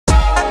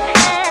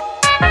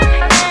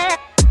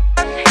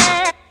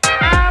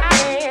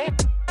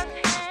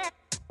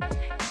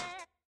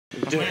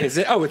Is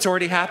it? Oh, it's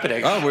already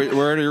happening. Oh, we're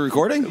already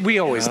recording? We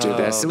always do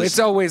this. It's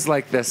always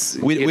like this.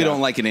 We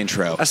don't like an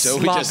intro. A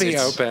sloppy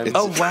open.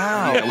 Oh,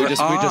 wow. Yeah,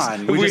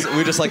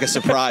 we just like a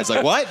surprise.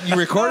 Like, what? You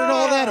recorded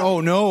all that?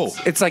 Oh, no.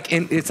 It's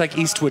like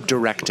Eastwood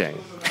directing.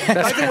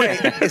 By the way,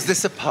 is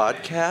this a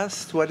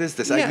podcast? What is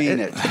this? Yeah, I mean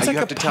it's You like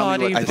have a to tell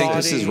me what I think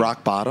this is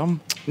rock bottom.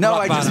 No,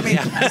 Rock I just bottom, mean,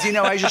 yeah. 'cause,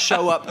 I just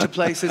show up to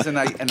places and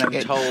I'm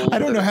told. I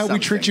don't know how we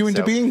tricked you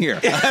into being here.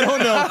 I don't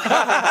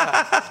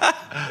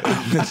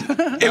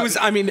know. It was.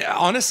 I mean,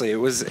 honestly, it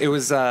was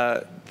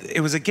a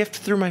gift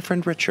through my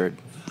friend Richard.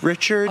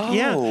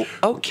 Oh,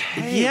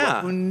 okay. Yeah.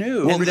 Well, who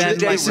knew? Well, then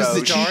this is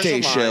the Stars Cheat Day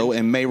Align. Show,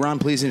 and Mehran,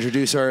 please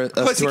introduce us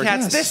to our Pussycats,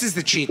 guests. this is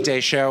the Cheat Day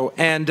Show,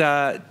 and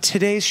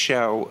today's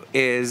show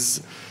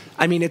is,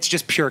 I mean, it's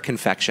just pure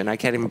confection. I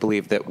can't even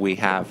believe that we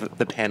have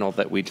the panel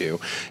that we do.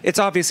 It's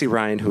obviously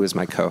Ryan, who is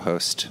my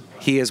co-host.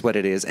 He is what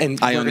it is. And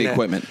I own the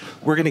equipment.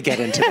 We're going to get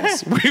into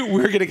this.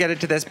 We're going to get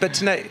into this. But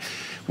tonight,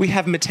 we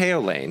have Matteo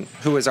Lane,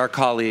 who is our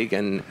colleague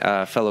and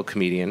fellow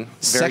comedian.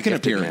 Second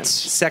appearance.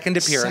 Second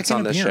appearance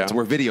on the show.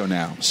 We're video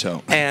now,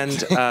 so.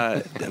 And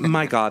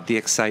my God, the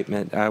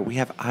excitement. We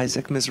have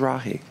Isaac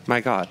Mizrahi.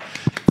 My God.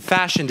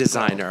 Fashion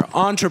designer,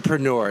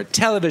 entrepreneur,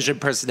 television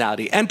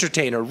personality,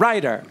 entertainer,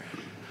 writer.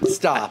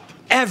 Stop.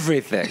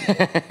 Everything.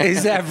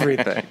 He's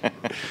everything.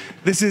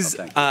 This is,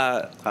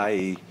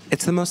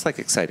 it's the most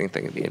exciting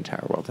thing in the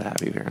entire world to have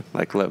you here,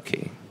 low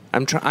key.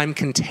 I'm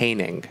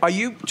containing. Are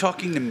you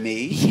talking to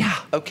me? Yeah.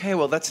 Okay,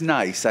 well, that's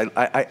nice.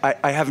 I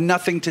have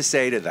nothing to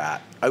say to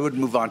that. I would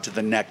move on to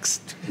the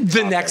next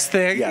topic. Next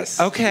thing?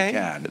 Yes. Okay. We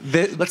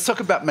can. Let's talk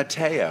about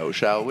Matteo,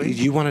 shall we?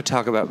 You want to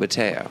talk about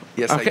Matteo?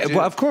 Yes, okay. I do.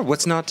 Well, of course.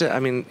 What's not to,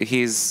 I mean,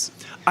 he's...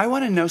 I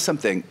want to know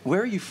something.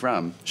 Where are you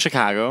from?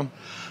 Chicago.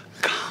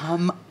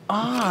 Come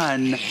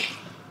on.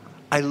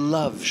 I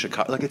love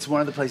Chicago. It's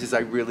one of the places I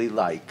really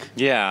like.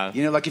 Yeah.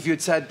 You know, if you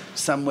had said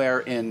somewhere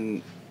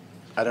in,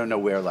 I don't know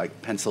where,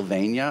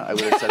 Pennsylvania, I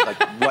would have said,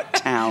 what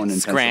town in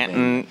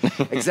Scranton.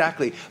 Pennsylvania.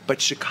 Exactly.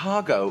 But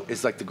Chicago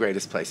is, the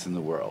greatest place in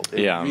the world.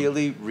 It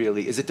really,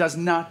 really is. It does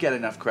not get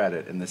enough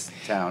credit in this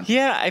town.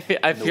 Yeah, I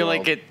feel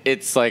like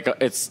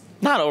it's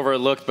not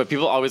overlooked, but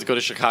people always go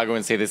to Chicago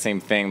and say the same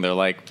thing. They're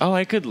like, oh,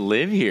 I could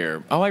live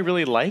here. Oh, I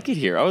really like it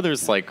here. Oh,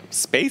 there's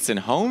space and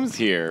homes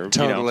here.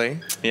 Totally. You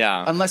know?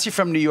 Yeah. Unless you're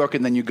from New York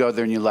and then you go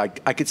there and you're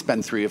like, I could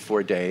spend 3 or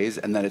 4 days,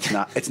 and then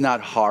it's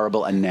not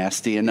horrible and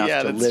nasty enough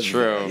Yeah, to that's live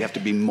true. there. You have to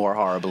be more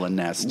horrible and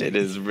nasty. It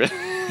is really...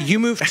 You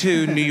moved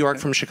to New York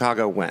from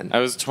Chicago when? I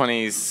was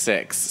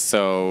 26,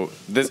 so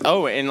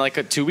in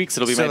 2 weeks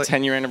it'll be my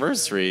 10-year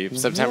anniversary,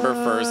 September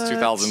 1st,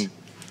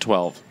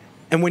 2012.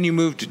 And when you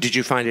moved, did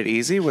you find it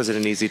easy? Was it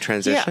an easy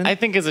transition? Yeah, I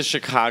think as a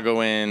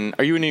Chicagoan,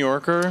 are you a New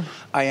Yorker?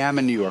 I am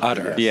a New Yorker.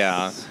 Utter.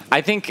 Yes. Yeah,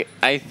 I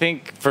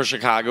think for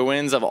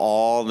Chicagoans of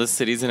all the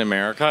cities in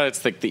America, it's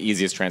the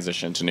easiest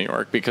transition to New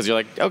York because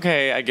you're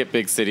okay, I get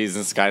big cities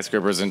and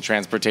skyscrapers and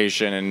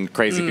transportation and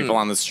crazy people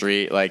on the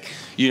street.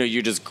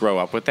 You just grow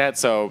up with that.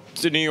 So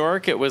to New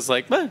York, it was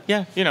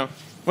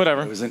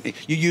whatever.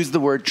 You used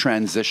the word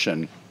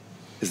transition.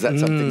 Is that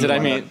something? Did I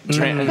mean?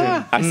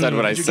 I said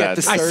what I said.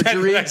 Did you get the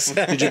surgery?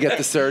 Did you get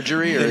the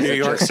surgery or New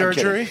York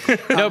surgery?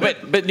 No,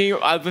 but New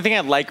York. The thing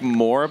I like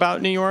more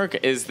about New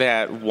York is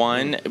that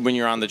one, when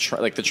you're on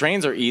the the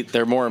trains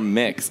they're more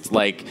mixed.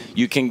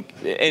 You can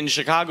in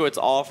Chicago, it's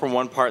all from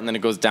one part and then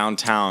it goes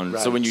downtown.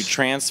 Right. So when you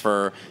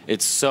transfer,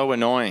 it's so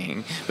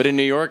annoying. But in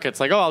New York,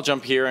 it's I'll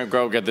jump here and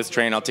go get this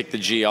train. I'll take the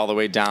G all the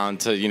way down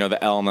to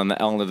the L and then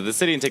the L into the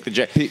city and take the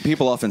J.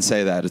 People often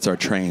say that it's our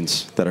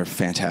trains that are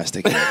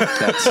fantastic.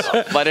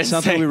 That's But it's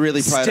something we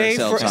really pride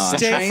ourselves on.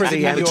 Stay for the Trains in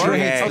New York.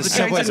 MTA. Oh, the trains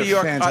subways in New are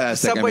York.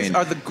 fantastic. Subways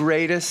are the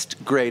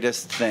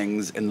greatest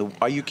things in the.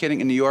 Are you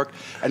kidding? In New York,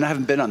 and I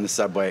haven't been on the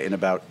subway in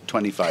about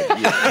 25 years.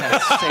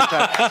 Same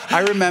time.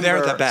 I remember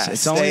They're the best.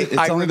 It's only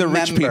the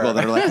rich people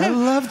that are I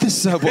love the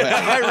subway.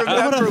 I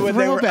remember when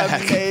they were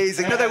throwback.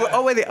 amazing. No,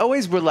 they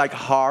always were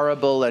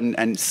horrible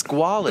and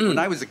squalid. When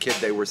I was a kid,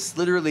 they were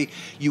literally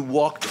you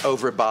walked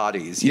over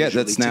bodies. Yeah,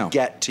 usually, that's now. to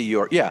get to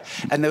your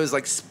and there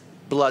was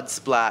blood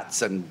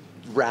splats and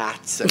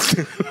rats and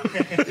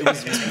it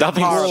was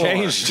Nothing's horrible.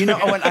 changed.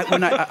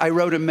 When I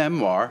wrote a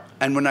memoir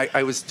and when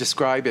I was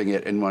describing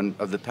it in one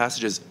of the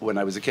passages when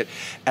I was a kid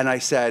and I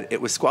said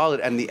it was squalid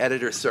and the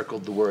editor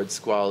circled the word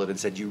squalid and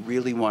said you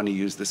really want to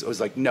use this. I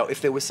was like no,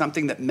 if there was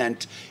something that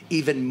meant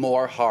even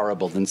more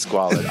horrible than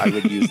squalid I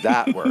would use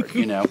that word,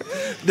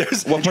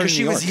 because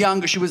she was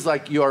younger, she was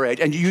your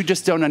age and you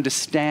just don't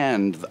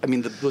understand. I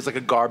mean there was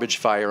a garbage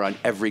fire on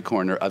every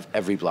corner of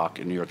every block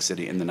in New York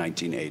City in the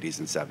 1980s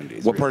and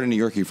 70s. What part of New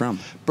York are you from?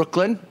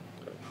 Brooklyn,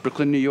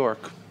 New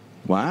York.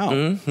 Wow.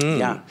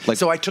 Yeah.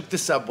 So I took the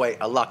subway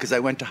a lot because I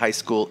went to high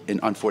school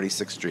on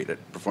 46th Street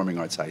at Performing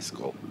Arts High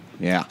School.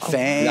 Yeah.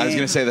 Fame. I was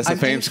going to say that's the I'm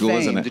Fame in school,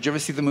 isn't it? Did you ever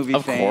see the movie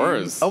Of Fame?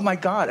 course. Oh my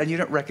God! And you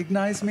don't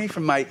recognize me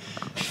from my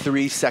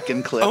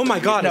 3-second clip? Oh my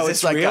God, No, is it's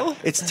this like real?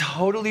 it's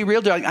totally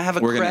real, darling. I have a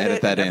We're credit. going to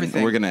edit that and in.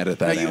 everything. We're going to edit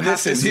that No, in. you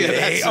have to.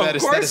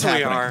 Of course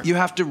we are. You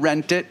have to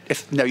rent it.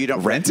 No, you don't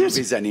Rent rent it?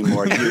 movies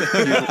anymore. You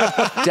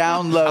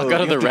download. Go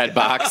to You the have Red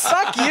Box.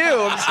 Fuck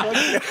you.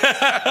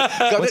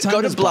 What time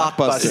Go to does Blockbuster?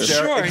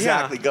 Blockbuster. Sure,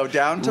 exactly. yeah. Go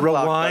down to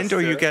Rewind or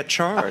Blockbuster. you get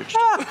charged.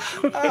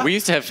 We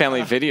used to have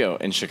Family Video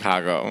in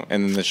Chicago,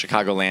 in the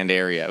Chicagoland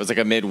area. It was like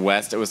a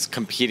Midwest. It was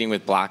competing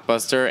with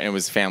Blockbuster, and it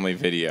was Family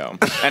Video.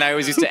 And I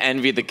always used to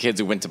envy the kids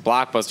who went to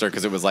Blockbuster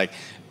because it was like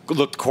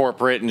looked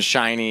corporate and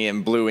shiny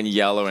and blue and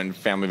yellow, and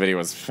Family Video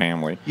was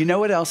family. You know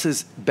what else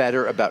is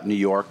better about New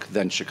York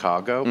than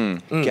Chicago?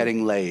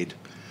 Getting laid.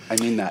 I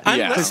mean that. I'm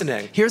Yeah.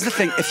 listening. Here's the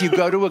thing. If you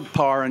go to a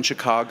bar in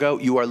Chicago,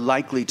 you are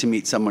likely to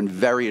meet someone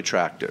very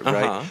attractive,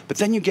 right? But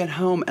then you get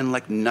home and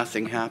like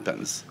nothing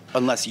happens.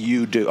 Unless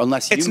you do.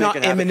 Unless you It's make not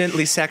it happen.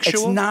 imminently sexual?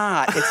 It's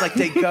not. It's like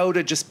they go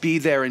to just be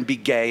there and be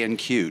gay and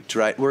cute,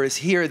 right? Whereas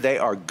here they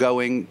are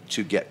going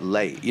to get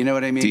laid. You know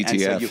what I mean?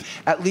 And so DTF.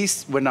 at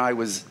least when I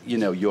was,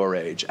 your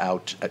age,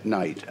 out at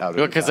night, out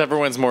Because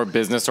everyone's more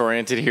business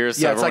oriented here,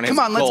 so yeah, it's like,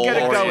 everyone come on, let's get it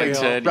going.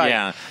 goal-oriented. Right.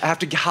 Yeah. I have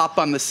to hop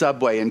on the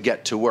subway and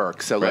get to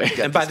work. So let's Right.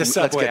 get And by the this,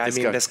 let's subway, get I this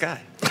mean going. this guy.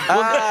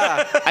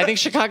 I think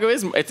Chicago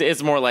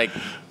it's more like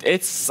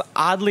it's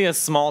oddly a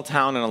small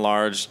town in a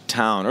large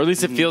town, or at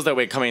least it feels that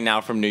way coming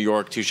now from New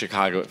York to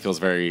Chicago. It feels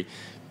very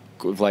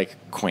like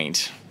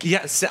quaint.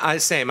 Yes,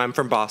 same. I'm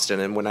from Boston,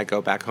 and when I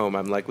go back home,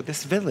 I'm like, with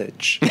this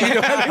village. You know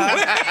what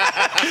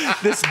I mean?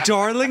 This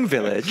darling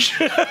village.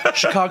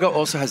 Chicago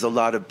also has a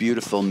lot of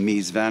beautiful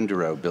Mies van der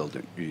Rohe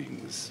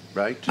buildings,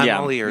 right? I'm Yeah.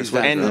 all ears. Mies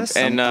What van is der this?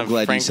 Rohe. And I'm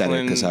glad you said it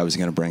Franklin- because I was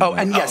going to bring Oh, it up.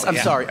 and yes, I'm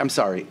yeah. sorry. I'm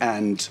sorry.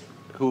 And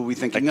who are we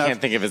thinking I of?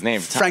 can't think of his name.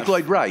 Frank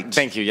Lloyd Wright.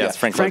 Thank you. Yes,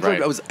 Frank Lloyd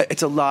Wright.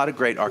 It's a lot of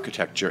great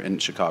architecture in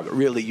Chicago.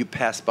 Really, you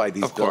pass by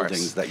these Of course.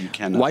 buildings that you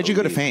cannot. Why'd you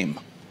go to believe. Fame?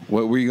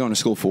 What were you going to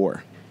school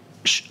for?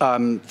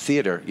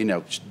 Theater,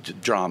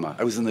 drama.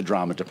 I was in the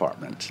drama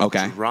department.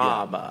 Okay.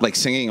 Drama. Like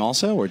singing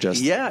also, or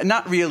just? Yeah,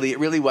 not really. It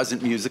really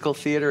wasn't musical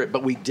theater,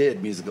 but we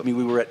did musical. I mean,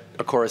 we were at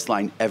a chorus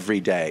line every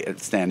day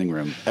at standing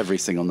room, every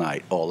single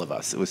night, all of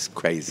us. It was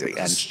crazy.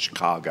 And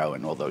Chicago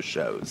and all those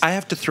shows. I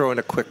have to throw in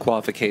a quick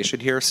qualification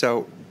here.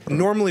 So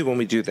normally when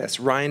we do this,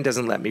 Ryan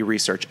doesn't let me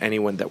research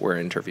anyone that we're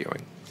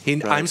interviewing.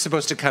 I'm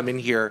supposed to come in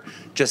here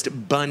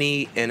just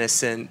bunny,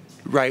 innocent,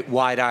 right,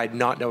 wide-eyed,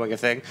 not knowing a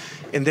thing.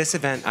 In this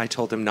event, I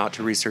told him not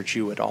to research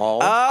you at all.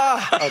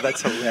 Oh,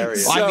 that's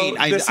hilarious. So I mean,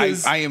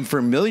 this I am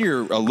familiar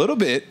a little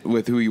bit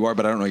with who you are,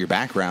 but I don't know your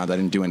background. I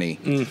didn't do any.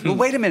 Well,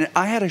 wait a minute.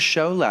 I had a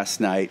show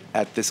last night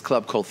at this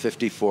club called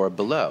 54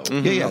 Below. Yeah,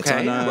 yeah. Okay.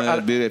 It's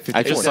on, 54th.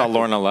 I just saw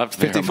Lorna Left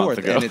there a 54th, month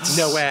ago. and it's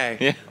No way.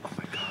 Yeah.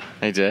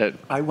 I did.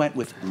 I went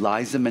with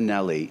Liza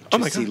Minnelli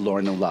to see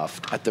Lorna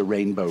Luft at the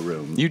Rainbow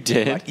Room. You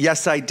did?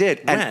 Yes, I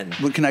did. And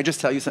When? Can I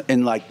just tell you something?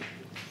 In like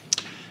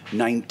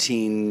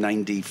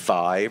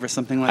 1995 or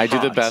something like I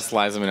that. do the best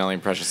Liza Minnelli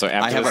impression. So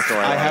after I have the story,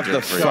 I have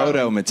the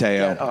photo,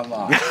 Matteo.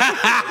 Online.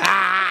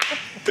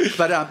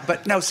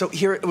 but no. So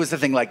here it was the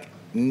thing. Like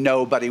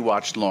nobody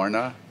watched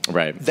Lorna.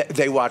 Right.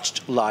 They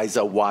watched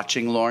Liza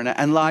watching Lorna,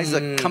 and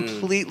Liza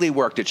completely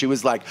worked it. She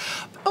was like,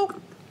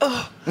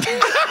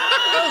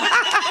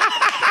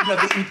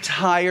 the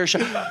entire show,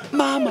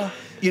 Mama.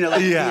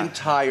 The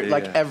entire,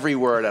 every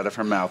word out of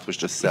her mouth was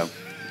just so.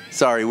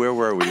 Sorry, where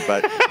were we?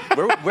 But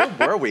where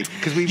were we?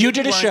 Because You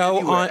did a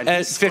show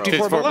at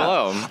 54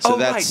 Below. So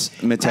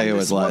that's Matteo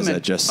as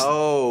Liza.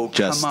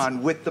 Come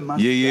on, with the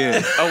mustache.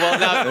 Yeah. Oh, well,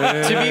 now,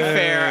 to be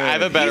fair, I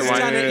have a better He's one.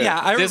 done it. Yeah,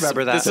 I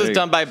remember that. This was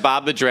done by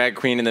Bob the Drag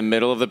Queen in the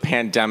middle of the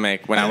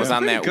pandemic when I was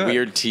on that good.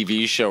 weird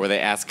TV show where they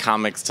asked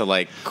comics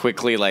to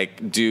quickly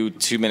do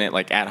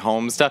 2-minute at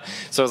home stuff.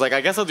 So I was like,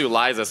 I guess I'll do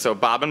Liza. So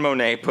Bob and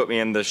Monet put me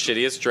in the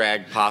shittiest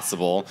drag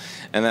possible,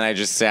 and then I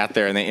just sat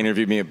there and they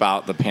interviewed me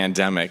about the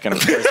pandemic. And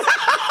of course,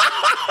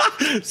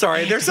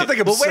 Sorry, there's something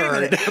absurd. But wait a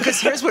minute,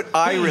 because here's what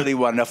I really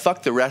want to know.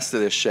 Fuck the rest of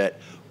this shit.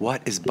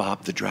 What is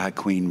Bob the Drag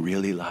Queen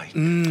really like?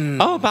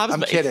 oh, Bob's.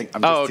 I'm kidding.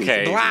 I'm just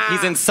okay. teasing.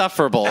 He's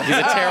insufferable. He's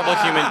a terrible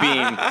human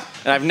being,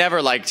 and I've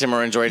never liked him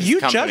or enjoyed his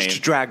You company.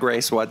 judged Drag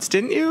Race once,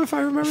 didn't you, if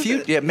I remember?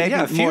 Maybe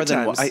a few more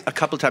than times. one. A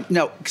couple of times.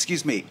 No,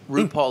 excuse me.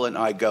 RuPaul and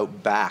I go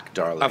back,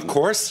 darling. Of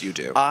course you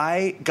do.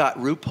 I got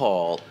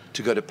RuPaul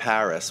to go to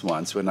Paris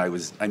once when I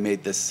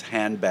made this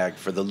handbag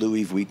for the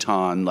Louis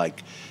Vuitton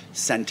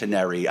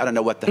centenary. I don't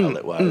know what the hell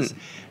it was,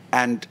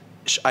 and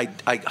I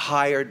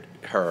hired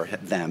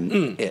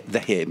him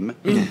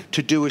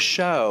to do a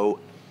show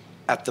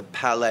at the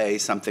Palais,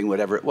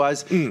 whatever it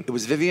was. It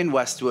was Vivienne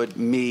Westwood,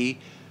 me,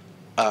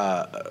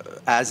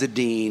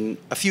 Azadine,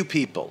 a few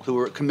people who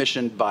were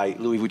commissioned by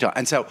Louis Vuitton,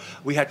 and so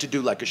we had to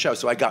do a show.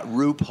 So I got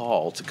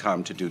RuPaul to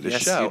come to do the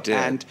Yes, show, you did.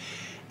 and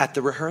at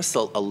the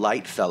rehearsal, a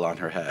light fell on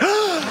her head.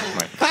 Oh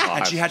my God.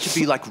 And she had to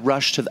be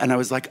rushed to, and I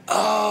was like,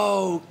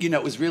 oh,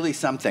 it was really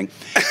something.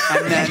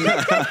 And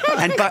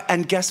then,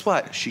 and guess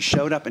what? She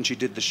showed up and she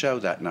did the show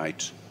that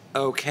night.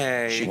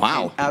 Okay. She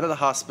Wow. came out of the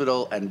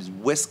hospital and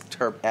whisked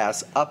her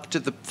ass up to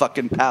the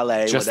fucking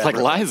palais. Just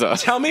whatever. like Liza.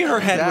 Tell me her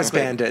head was Exactly.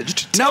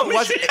 bandaged. No, it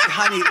wasn't,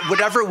 honey.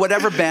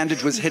 Whatever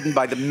bandage was hidden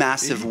by the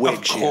massive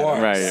wig she had.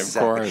 course. Right, of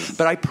Exactly. course.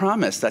 But I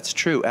promise that's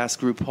true. Ask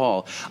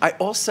RuPaul. I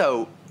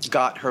also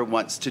got her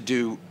once to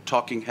do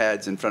talking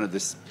heads in front of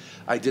this.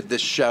 I did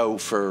this show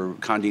for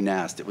Condé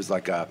Nast. It was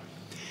like a.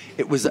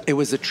 It was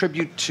a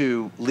tribute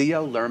to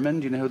Leo Lerman.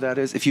 Do you know who that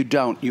is? If you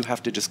don't, you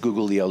have to just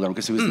Google Leo Lerman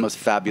because he was the most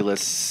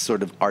fabulous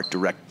sort of art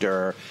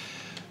director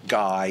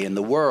guy in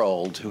the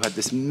world who had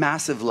this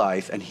massive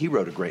life, and he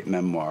wrote a great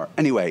memoir.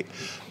 Anyway,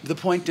 the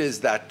point is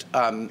that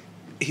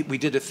we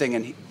did a thing,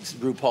 and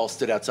RuPaul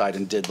stood outside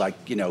and did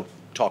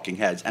talking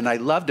heads, and I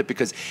loved it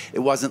because it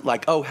wasn't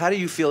like, oh, how do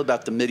you feel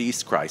about the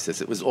Mideast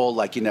crisis? It was all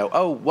like,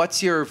 oh,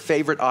 what's your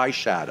favorite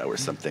eyeshadow or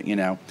something,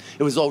 It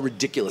was all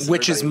ridiculous.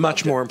 Which is Everybody much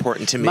loved it. more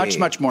important to me.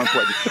 Much more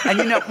important. And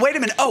wait a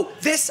minute. Oh,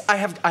 this I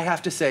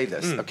have to say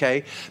this,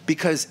 okay?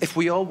 Because if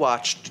we all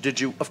watched,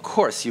 of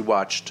course you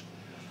watched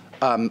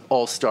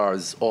All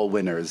Stars, All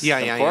Winners. Yeah,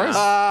 of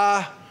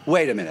yeah.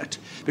 Wait a minute.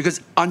 Because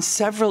on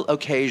several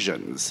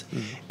occasions,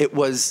 it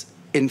was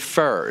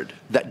inferred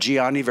that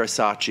Gianni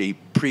Versace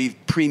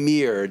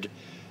premiered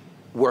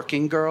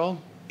Working Girl.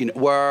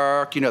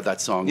 Work,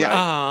 that song, right?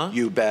 Uh-huh.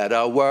 You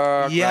better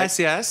work. Yes,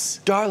 right? yes.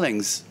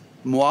 Darlings,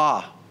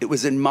 moi. It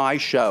was in my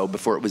show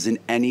before it was in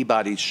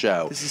anybody's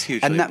show. This is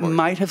hugely And that important.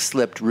 might have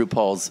slipped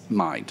RuPaul's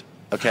mind,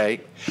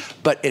 okay?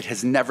 But it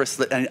has never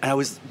slipped. And I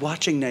was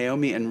watching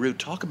Naomi and Ru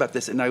talk about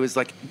this, and I was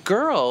like,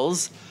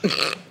 girls,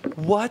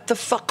 what the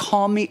fuck?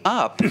 Call me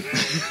up.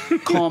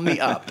 Call me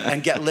up.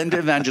 And get Linda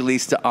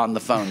Evangelista on the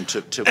phone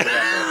to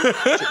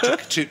whatever.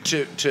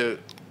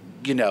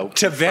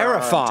 To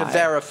verify. To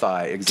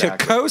verify, exactly.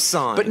 To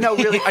co-sign. But no,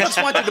 really, I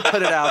just wanted to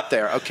put it out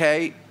there,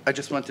 okay? I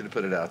just wanted to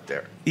put it out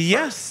there.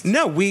 Yes.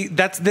 No, this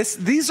is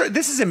important.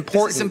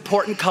 This is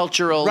important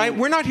cultural. Right?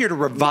 We're not here to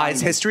revise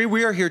Moment. history.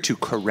 We are here to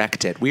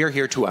correct it. We are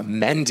here to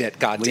amend it,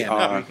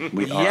 goddamn it.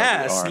 We are.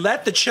 Yes, we are.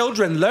 let the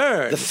children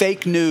learn. The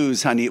fake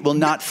news, honey, it will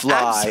not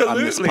fly on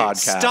this Absolutely.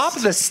 podcast. Stop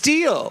the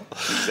steal.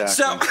 Exactly.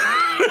 So,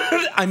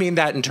 I mean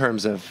that in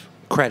terms of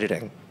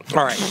crediting.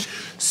 All right.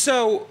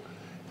 So,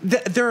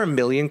 there are a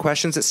million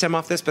questions that stem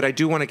off this, but I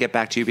do want to get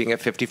back to you being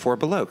at 54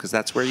 Below because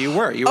that's where you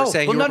were. You were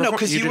saying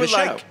because you did were a show.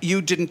 like,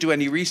 you didn't do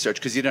any research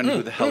because you don't know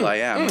who the hell I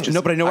am. which is-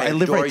 No, but I know I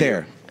live adore right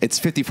there. you.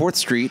 It's 54th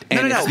Street,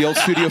 and no. it's the old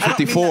Studio I don't mean that.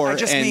 54, I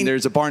just and mean-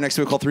 there's a bar next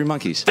to it called Three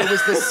Monkeys.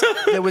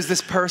 There was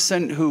this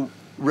person who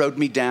rode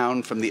me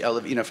down from the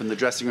from the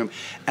dressing room,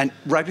 and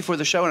right before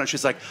the show, and she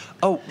was like,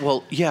 "Oh,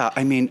 well, yeah.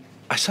 I mean,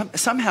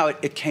 somehow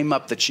it came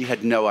up that she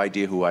had no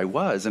idea who I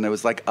was, and I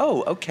was like,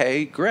 oh,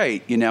 okay,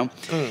 great,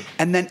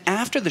 And then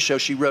after the show,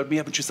 she rode me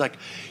up, and she was like,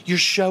 your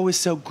show is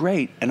so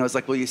great. And I was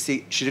like, well, you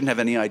see, she didn't have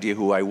any idea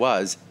who I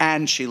was,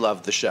 and she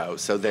loved the show,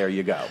 so there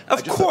you go. Of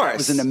I just thought course. it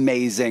was an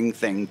amazing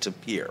thing to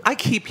hear. I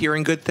keep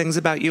hearing good things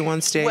about you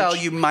on stage. Well,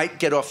 you might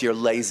get off your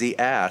lazy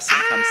ass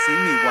and come see me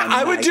one night,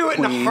 I would do it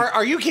in a queen. heart.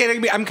 Are you kidding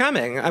me? I'm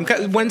coming.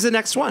 When's the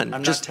next one?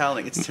 I'm just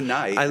telling. It's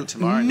tonight.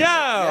 Tomorrow. No.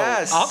 Night.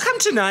 Yes. I'll come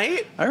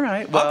tonight. All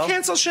right. Well, I'll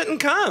cancel shit and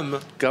come.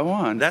 go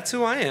on. That's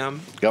who I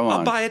am. Go on.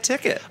 I'll buy a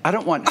ticket. I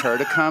don't want her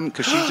to come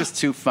because she's just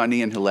too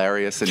funny and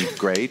hilarious and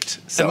great.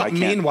 So I can't.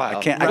 Meanwhile,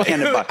 I can't.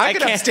 I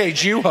can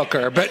upstage you,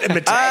 hooker, but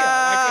Matteo,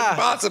 I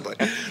couldn't possibly.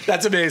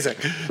 That's amazing.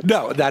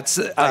 No, that's.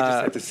 I just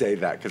have to say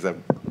that because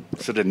I'm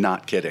sort of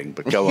not kidding.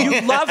 But go on.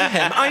 You love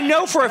him. I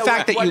know for a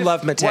fact that you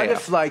love Matteo.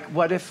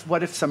 What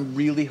if some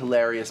really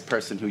hilarious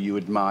person who you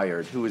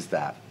admired? Who is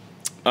that?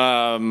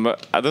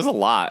 There's a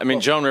lot. I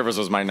mean, Joan Rivers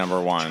was my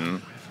number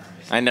one.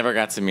 I never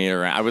got to meet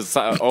her. I was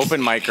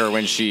open micer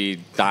when she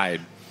died,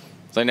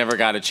 so I never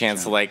got a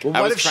chance to like. Well,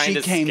 I what was if trying she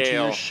to came scale. to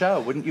your show?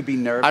 Wouldn't you be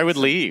nervous? I would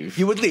leave.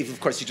 You would leave. Of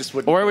course, you just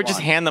wouldn't. Or I go would just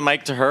on. hand the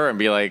mic to her and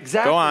be like,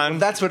 Exactly. "Go on."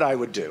 That's what I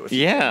would do.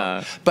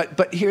 Yeah.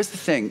 But here's the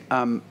thing.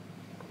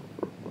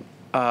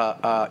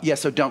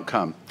 So don't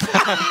come.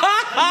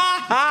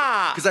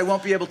 Because I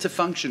won't be able to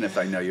function if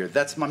I know you're.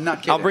 I'm not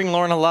kidding. I'll bring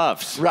Lorna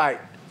Luft. Right.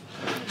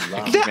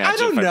 I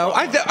don't know.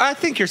 I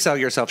think you're selling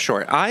yourself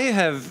short. I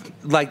have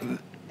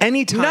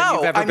anytime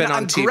you've ever been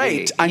on I'm TV.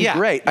 great. I'm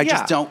great. I yeah.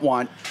 just don't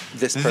want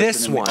this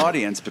person in one. the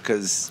audience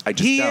because I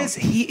just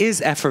don't. He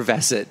is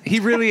effervescent. He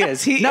really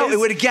is. It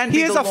would again be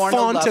he is the a Lorna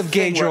font Luft of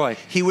gay thing where joy.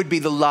 He would be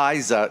the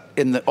Liza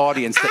in the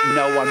audience that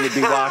no one would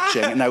be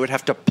watching, and I would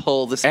have to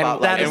pull the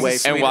spotlight away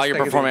from and while you're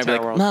performing, I'd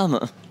be like,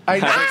 "Mama."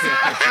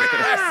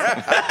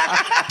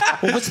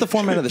 Well, what's the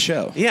format of the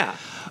show? Yeah.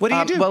 What do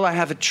you do? Well, I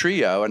have a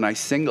trio, and I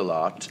sing a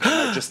lot.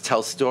 And I just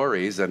tell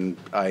stories, and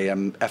I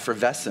am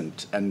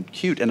effervescent and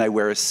cute, and I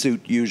wear a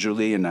suit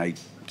usually, and I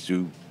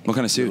do What kind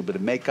of a suit? little bit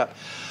of makeup.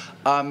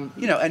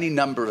 Any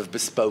number of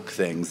bespoke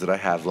things that I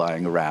have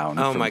lying around.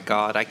 Oh my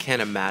God, I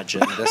can't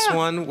imagine this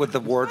one with the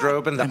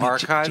wardrobe and the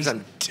archives.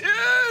 I'm dead.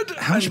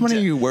 How much money are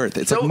you worth?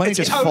 It's like So money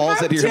it's- just falls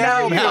out of your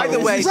No, mouth. by the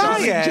way,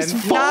 Ryan, just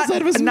falls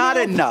out of his not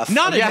mouth. enough.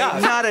 Not Yeah,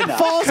 enough. Not enough.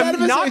 Falls out of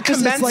his Not mouth 'cause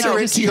it's like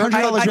commensurate just to your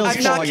 $100 bills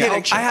I'm not falling kidding.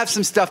 out. I have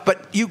some stuff,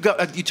 but you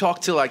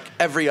talk to like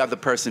every other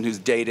person who's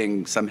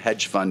dating some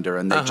hedge funder,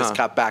 and they just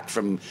got back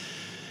from,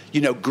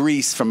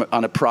 Greece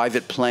on a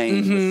private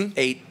plane with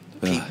 8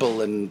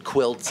 people and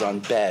quilts on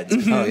beds.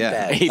 Oh,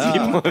 yeah. 8 people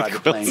on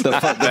private plane.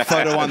 The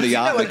photo on the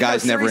yacht, the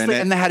guy's never in seriously,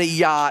 it. And they had a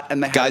yacht,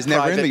 and they had Guy's a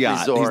never in private the yacht.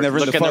 resort. He's never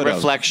in Look the at the photo.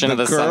 reflection of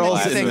the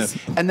girls sunlight.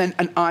 in the-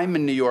 And I'm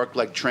in New York,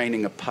 like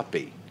training a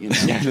puppy. All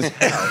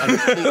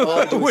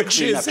I do Which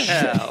clean is up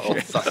hell. shit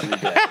all fucking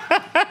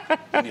day.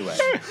 Anyway,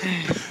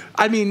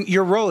 I mean,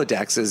 your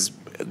Rolodex is.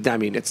 I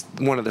mean, it's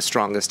one of the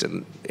strongest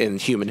in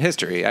human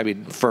history. I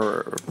mean,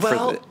 for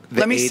the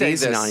let me 80s, say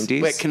this.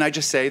 90s. Wait, can I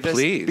just say this?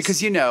 Please.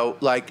 Because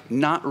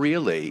not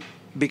really.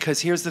 Because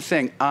here's the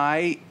thing,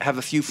 I have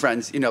a few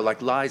friends,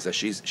 like Liza,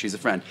 she's a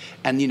friend,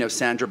 and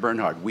Sandra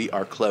Bernhard, we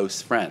are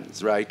close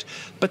friends, right?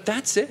 But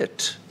that's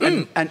it.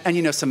 And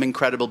some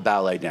incredible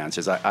ballet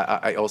dancers.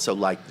 I also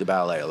like the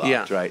ballet a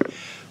lot, right?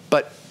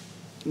 But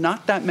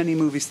not that many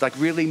movies, like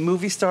really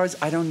movie stars.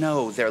 I don't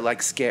know. They're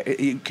like scared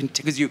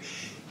because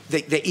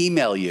they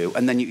email you,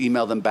 and then you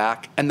email them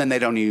back, and then they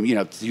don't even,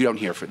 you don't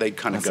hear they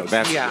kind of go.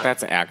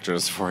 That's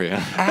actors for you.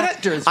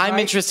 Actors. I'm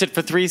right? interested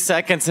for 3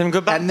 seconds and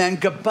goodbye. And then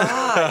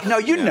goodbye.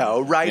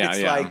 No, right? Yeah, It's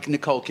yeah. like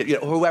Nicole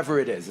Kidman, whoever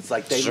it is. It's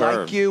like they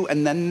Sure. like you,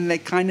 and then they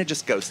kind of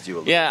just ghost you a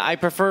little. Yeah, I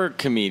prefer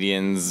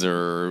comedians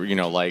or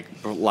like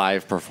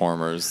live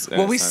performers. in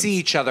well, a we sense. see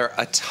each other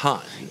a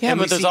ton. Yeah, and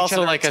but we there's see each also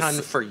other like a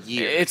ton for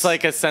years. It's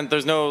like a sense.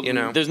 There's no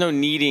there's no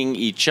needing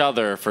each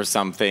other for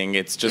something.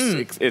 It's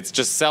just it's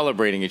just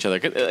celebrating each other.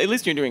 'Cause at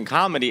least when you're doing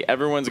comedy,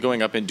 everyone's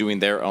going up and doing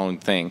their own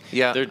thing.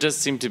 Yeah. There does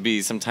seem to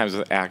be sometimes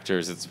with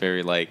actors, it's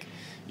very like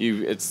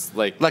it's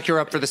like you're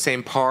up for the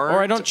same part.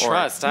 or I don't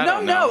trust. I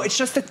don't know. No, it's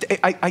just that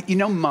I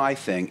my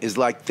thing is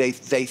like they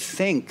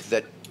think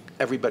that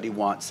everybody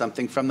wants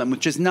something from them,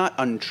 which is not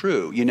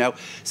untrue,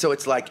 So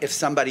it's like if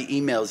somebody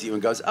emails you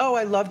and goes, "Oh,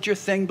 I loved your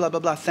thing, blah blah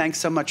blah. Thanks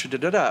so much, da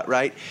da da,"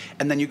 right?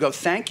 And then you go,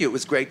 "Thank you. It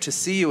was great to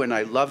see you, and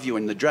I love you,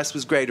 and the dress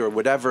was great, or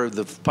whatever.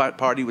 The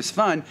party was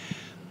fun."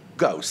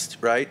 Ghost,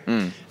 right?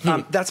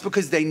 That's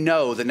because they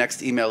know the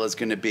next email is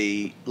going to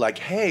be like,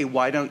 "Hey,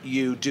 why don't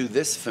you do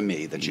this for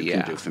me that you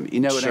can do for me?"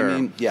 You know what I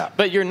mean? Yeah.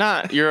 But you're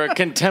not. You're a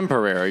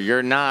contemporary.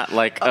 You're not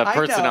like a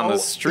person on the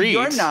street.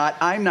 You're not.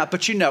 I'm not.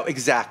 But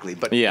exactly.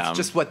 But Yeah. it's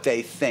just what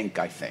they think.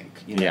 I think.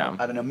 Yeah.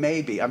 I don't know.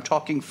 Maybe I'm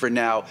talking for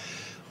now.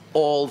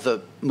 All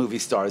the movie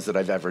stars that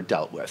I've ever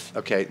dealt with.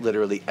 Okay,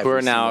 literally every Who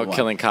are now single one.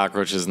 killing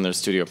cockroaches in their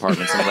studio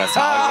apartments in West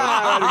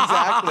Hollywood.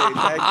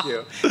 Exactly. Thank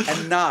you.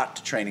 And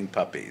not training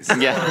puppies.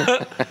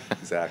 Yeah.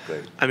 Exactly.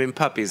 I mean,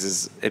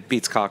 puppies it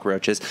beats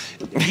cockroaches.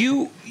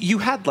 You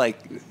had like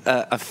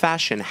a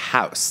fashion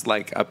house,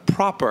 like a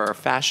proper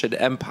fashion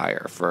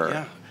empire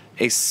for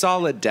a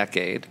solid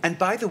decade. And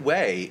by the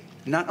way,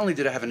 not only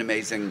did I have an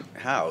amazing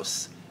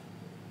house,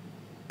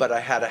 but I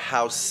had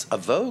a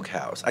Vogue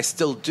house. I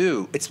still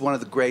do. It's one of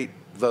the great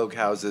Vogue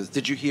houses.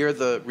 Did you hear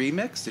the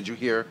remix? Did you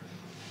hear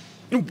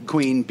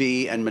Queen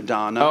Bee and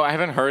Madonna? Oh, I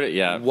haven't heard it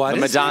yet. What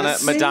is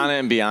this? Madonna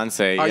and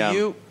Beyonce. Are yeah.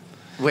 you?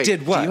 Wait,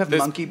 Did what? Do you have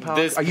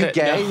monkeypox? Are you no.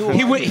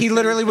 gay? He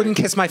literally wouldn't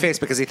kiss my face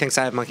because he thinks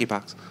I have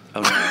monkeypox.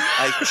 Oh, no.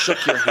 I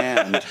shook your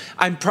hand.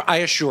 I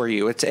assure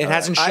you, it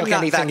hasn't I'm shook not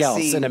anything else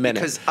vaccinated in a minute.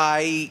 because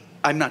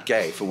I'm not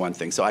gay for one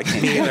thing, so I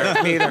can't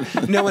either. Me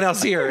either. No one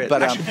else here.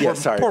 But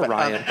Poor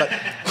Ryan.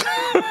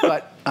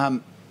 But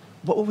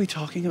what were we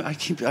talking about?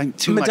 I'm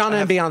too much. Madonna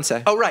and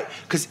Beyonce. Oh, right.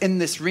 Because in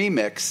this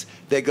remix,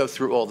 they go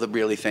through all the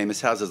really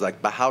famous houses,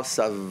 like the house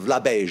of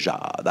La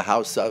Beja, the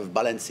house of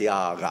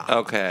Balenciaga.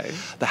 Okay.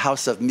 The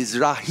house of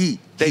Mizrahi.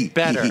 They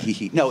better.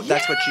 No,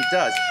 that's what she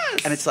does.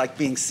 And it's like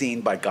being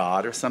seen by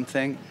God or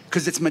something.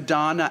 Because it's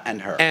Madonna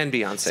and her. And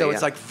Beyonce, So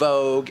it's yeah. like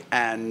Vogue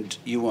and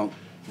You Won't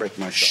Break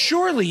My Soul.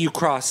 Surely you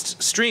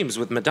crossed streams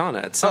with Madonna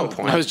at some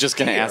point. I was just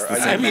going to ask the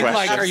Here, same I mean, question.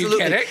 like, are you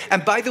Absolutely. kidding?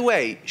 And by the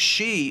way,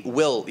 she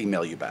will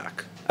email you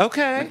back.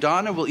 Okay.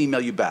 Madonna will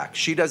email you back.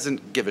 She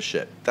doesn't give a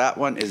shit. That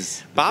one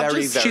is Bob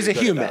very, just- very she's a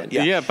good human. about it.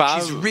 Yeah. Yeah, Bob-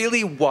 She's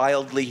really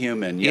wildly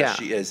human. Yes,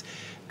 Yeah. she is.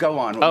 Go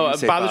on. What were you Oh, gonna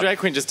say, Bob the Drag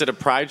Queen just did a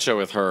Pride show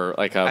with her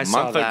like a I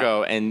saw month that.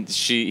 ago, and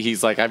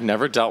he's like, I've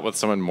never dealt with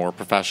someone more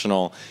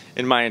professional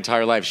in my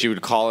entire life. She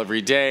would call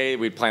every day.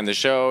 We'd plan the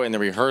show and the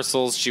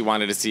rehearsals. She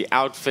wanted to see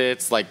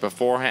outfits like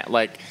beforehand.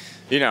 Like,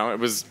 it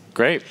was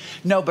great.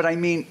 No, but I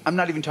mean, I'm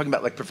not even talking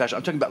about like professional.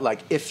 I'm talking about like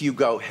if you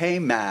go, "Hey,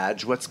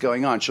 Madge, what's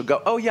going on?" She'll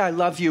go, "Oh yeah, I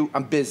love you.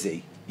 I'm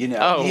busy."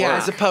 Oh, yeah.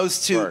 As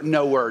opposed to Work.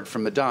 no word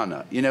from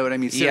Madonna. You know what I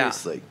mean?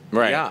 Seriously.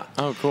 Right. Yeah.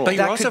 Oh, cool. But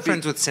you're That also could be-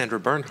 friends with Sandra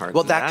Bernhard.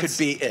 Well, and that that's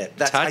could be it.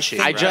 That's touchy,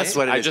 I I think right? that's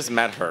what it I is. just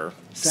met her.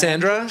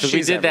 Sandra? Because we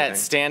She's did that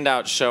everything.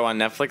 standout show on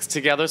Netflix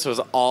together, so it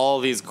was all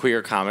these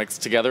queer comics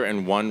together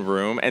in one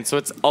room, and so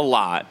it's a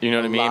lot, you know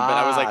what I mean? But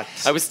I was like, lot.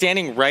 I was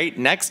standing right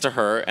next to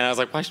her, and I was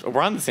like, well,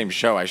 we're on the same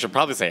show. I should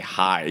probably say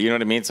hi, you know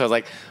what I mean? So I was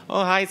like,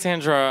 oh, hi,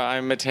 Sandra,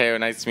 I'm Matteo,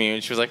 nice to meet you.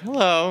 And she was like,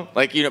 hello.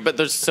 Like, but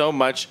there's so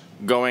much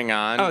going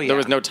on. Oh, yeah. There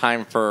was no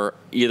time for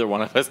either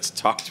one of us to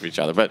talk to each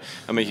other, but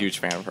I'm a huge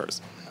fan of hers.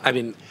 I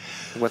mean,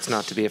 What's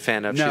not to be a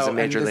fan of? No, She's a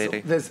major and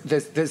lady.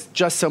 There's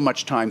just so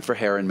much time for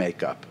hair and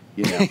makeup.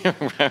 You know,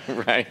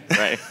 right.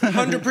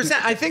 100%.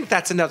 I think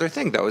that's another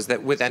thing, though, is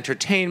that with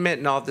entertainment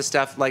and all this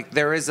stuff, like,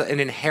 there is an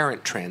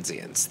inherent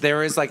transience.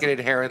 There is, like, an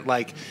inherent,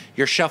 like,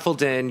 you're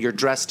shuffled in, you're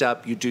dressed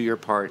up, you do your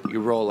part, you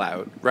roll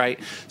out, right?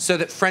 So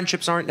that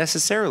friendships aren't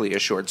necessarily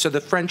assured. So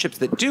the friendships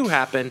that do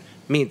happen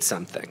mean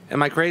something.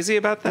 Am I crazy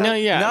about that? No,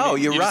 yeah. No,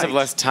 you're you just have right.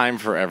 less time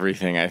for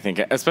everything, I think.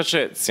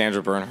 Especially at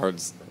Sandra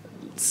Bernhard's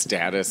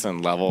status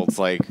and level. It's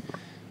like,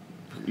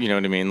 you know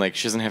what I mean? Like,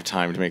 she doesn't have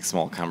time to make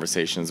small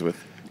conversations with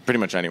pretty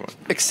much anyone.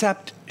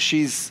 except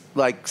she's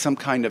like some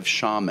kind of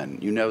shaman.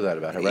 You know that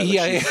about her, right? Like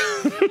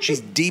Yeah, she's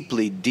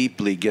deeply,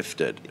 deeply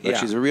gifted. Like Yeah.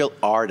 she's a real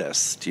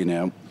artist, you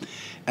know.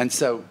 And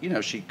so, you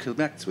know, she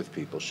connects with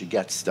people. She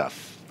gets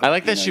stuff. I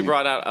like that You know she what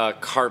brought out a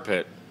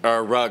carpet or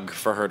a rug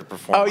for her to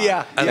perform. Oh, on.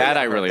 yeah. That Yeah,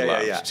 I really yeah,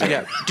 loved. yeah. too.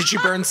 Yeah. Did she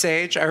burn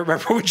sage? I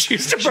remember when she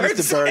used to She burn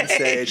used to burn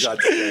sage on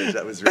stage.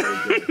 That was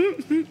really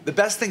good. The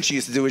best thing she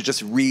used to do was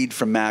just read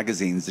from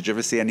magazines. Did you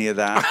ever see any of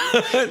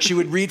that? She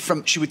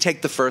would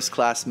take the first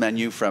class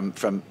menu from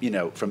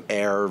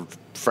Air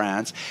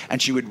France,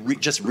 and she would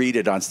just read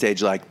it on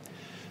stage like,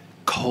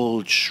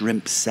 cold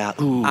shrimp salad.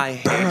 Ooh, I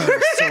hate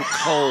burn, so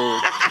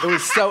cold. It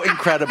was so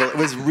incredible. It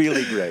was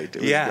really great.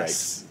 It was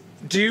Yes.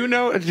 Do you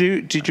know?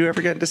 Did you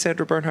ever get into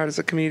Sandra Bernhard as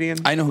a comedian?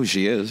 I know who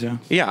she is. Yeah.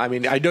 Yeah, I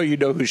mean, I know you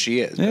know who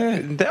she is.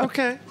 Yeah.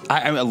 Okay.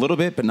 I'm a little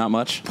bit, but not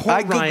much. Poor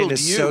I Ryan Googled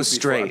is you so before.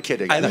 straight. I'm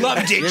kidding. I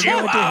love. Did you?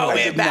 Oh, I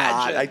did not.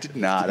 imagine. I did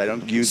not. I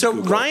don't use So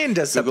Google. Ryan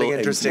does something Google is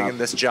interesting not- in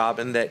this job,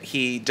 in that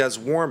he does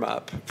warm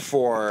up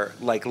for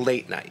like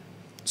late night.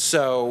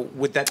 So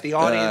with that, the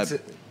audience.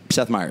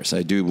 Seth Meyers.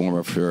 I do warm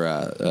up for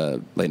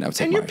late night with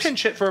Seth And you Meyers.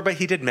 pinch it for her, but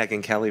he did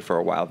Megyn Kelly for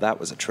a while. That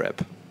was a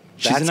trip.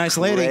 She's a nice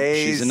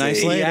lady. She's a nice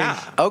crazy. lady. Yeah.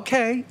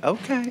 Okay. All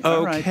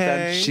right, then.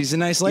 Okay. She's a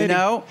nice You lady.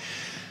 know,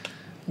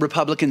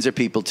 Republicans are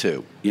people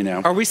too. You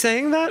know. Are we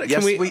saying that?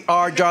 Yes, we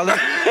are, darling.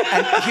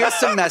 And here's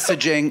some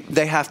messaging.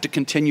 They have to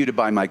continue to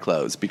buy my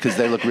clothes because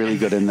they look really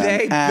good in them.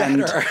 They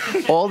and better.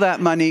 all that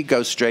money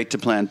goes straight to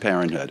Planned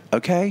Parenthood.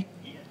 Okay?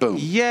 Boom.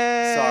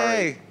 Yay!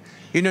 Sorry.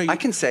 You know, I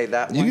can say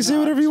that. You can say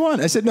whatever you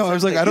want. I said no. I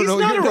was like, I don't He's know.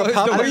 not a The way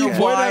Republican. you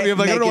pointed at me, I'm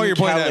like, I don't know why you're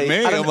pointing at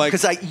me. I'm like,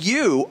 because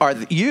you are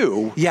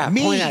you. Yeah,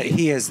 me. point out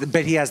he is,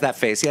 but he has that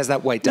face. He has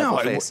that white devil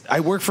no, face. I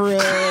work for.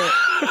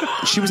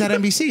 She was at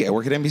NBC. I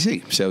work at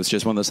NBC, so it's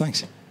just one of those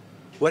things.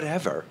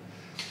 Whatever.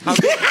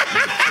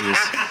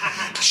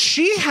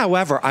 She,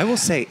 however, I will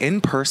say, in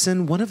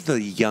person, one of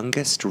the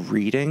youngest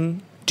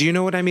reading. Do you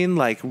know what I mean?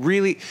 Like,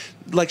 really,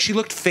 like, she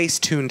looked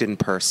face-tuned in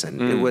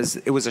person. It was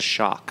a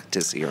shock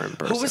to see her in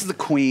person. Who was the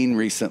queen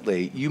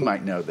recently? You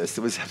might know this.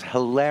 It was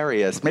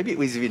hilarious. Maybe it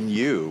was even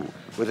you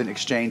with an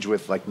exchange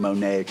with, like,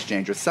 Monet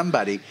exchange with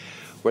somebody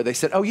where they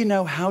said, oh, you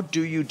know, how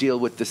do you deal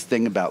with this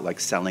thing about, like,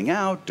 selling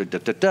out?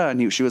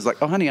 And she was like,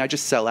 oh, honey, I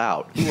just sell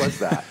out. Who was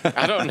that?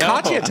 I don't know.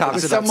 Katya talks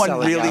was about someone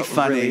selling really out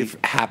funny. really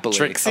happily.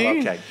 Trixie? Oh,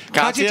 okay.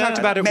 Katya talked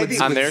about it Maybe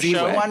with, on with their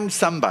show? someone,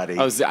 somebody.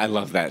 Oh, I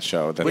love that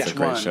show. That's Which a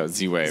great one? show.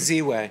 Z-Wave.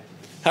 Z-Way.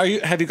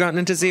 Have you gotten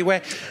into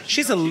Z-Way?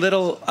 She's a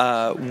little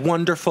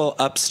wonderful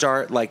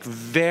upstart, like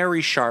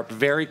very sharp,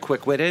 very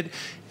quick-witted,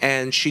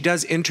 and she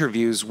does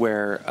interviews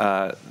where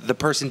the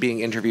person being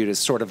interviewed is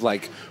sort of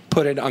like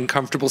put in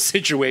uncomfortable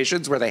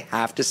situations where they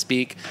have to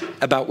speak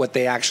about what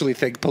they actually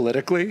think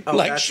politically. Oh,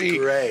 like that's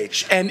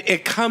great. And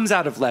it comes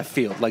out of left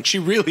field. Like, she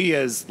really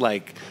is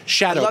like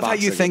shadow I love how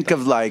you boxing think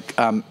with of, like,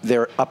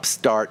 their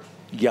upstart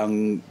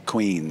young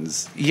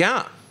queens. them.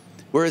 Yeah.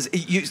 Whereas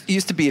it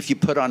used to be if you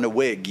put on a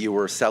wig, you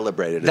were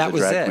celebrated That as a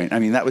was drag it. queen. I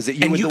mean, that was it.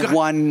 You And were you the got-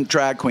 one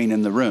drag queen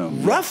in the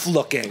room. Rough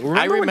looking.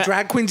 Remember when remem-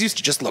 drag queens used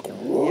to just look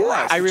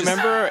rough? I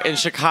remember in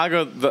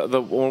Chicago, the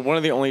one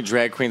of the only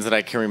drag queens that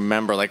I can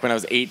remember, like when I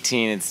was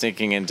 18 and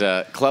sneaking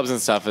into clubs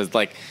and stuff, is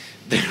like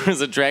there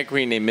was a drag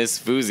queen named Miss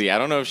Fousey. I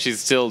don't know if she's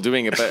still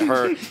doing it, but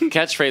her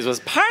catchphrase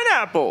was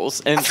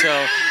pineapples, and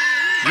so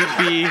you'd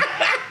be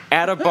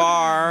at a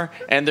bar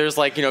and there's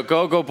like, you know,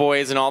 go-go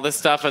boys and all this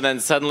stuff, and then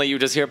suddenly you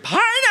just hear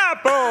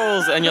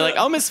pineapples and you're like,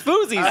 oh, Miss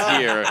Fousey's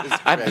here.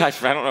 I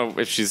don't know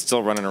if she's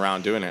still running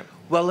around doing it.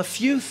 Well, a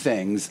few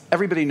things.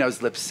 Everybody knows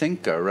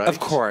Lipsinka, right? Of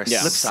course. Yeah.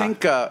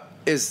 Lipsinka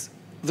is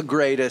the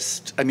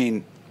greatest. I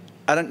mean,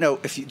 I don't know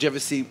if did you ever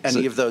see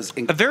any of those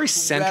a very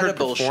centered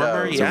incredible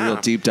performer, shows. It's a Yeah. real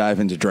deep dive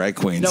into drag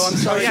queens. No, I'm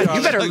sorry. Yeah, you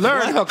darling. better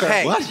learn, hooker.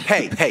 Hey, What?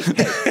 hey.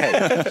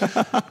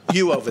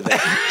 You over there.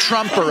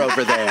 Trumper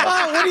over there.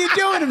 Oh, what are you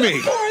doing to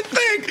me? Poor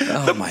thing.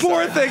 Oh the my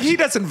poor God. thing. He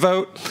doesn't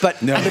vote.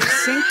 But No.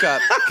 Lipsinka,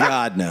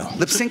 God, no.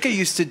 Lipsinka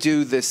used to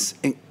do this,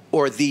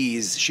 or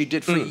these. She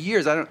did for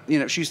years.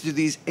 She used to do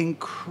these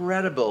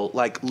incredible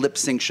like lip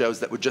sync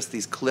shows that were just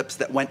these clips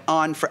that went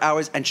on for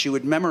hours, and she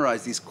would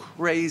memorize these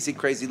crazy,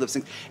 crazy lip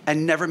syncs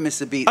and never miss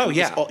a beat. Oh, It was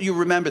yeah. you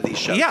remember these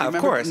shows? Yeah, You of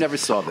remember? course. Never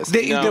saw this.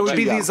 There would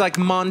be Yeah. these like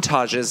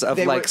montages of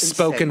They were like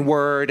spoken insane.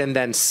 word and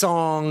then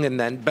song and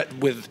then but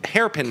with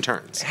hairpin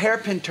turns.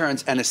 Hairpin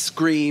turns and a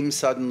scream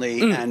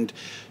suddenly, and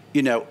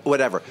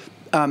whatever.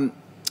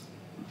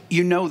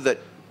 You know that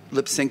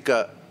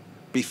Lipsinka,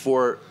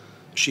 before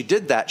she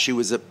did that.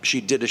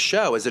 She did a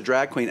show as a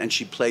drag queen, and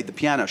she played the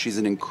piano. She's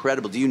an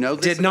incredible. Do you know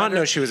this? Did not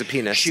know she was a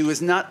pianist. She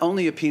was not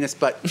only a pianist,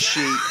 but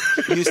she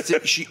used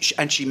to.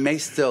 And she may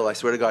still. I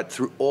swear to God,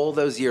 through all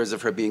those years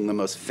of her being the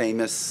most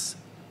famous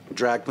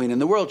drag queen in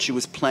the world, she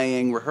was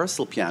playing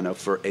rehearsal piano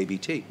for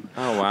ABT.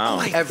 Oh, wow.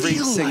 Every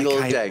single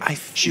day.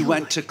 She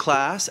went like to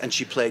class and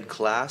she played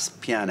class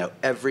piano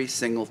every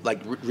single, like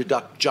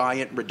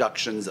giant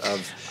reductions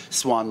of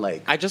Swan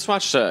Lake. I just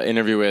watched an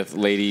interview with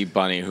Lady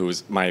Bunny,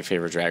 who's my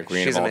favorite drag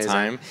queen She's of all amazing.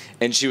 time.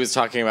 And she was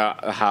talking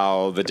about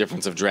how the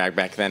difference of drag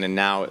back then and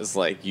now is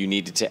like you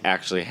needed to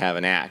actually have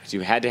an act.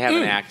 You had to have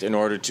an act in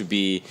order to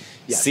be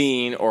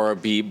seen or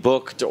be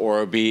booked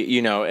or be,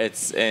 you know,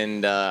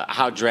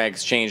 how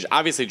drags changed.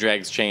 Obviously,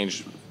 drags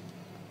changed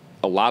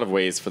a lot of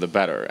ways for the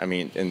better. I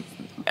mean, and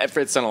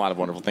it's done a lot of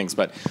wonderful things,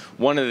 but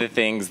one of the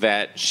things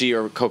that she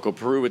or Coco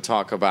Peru would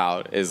talk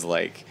about is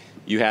like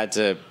you had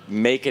to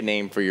make a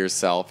name for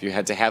yourself. You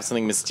had to have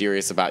something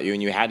mysterious about you,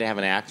 and you had to have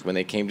an act when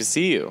they came to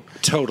see you.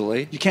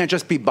 Totally. You can't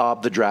just be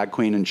Bob the drag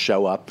queen and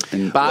show up.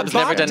 And Bob's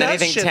never done does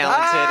anything shit.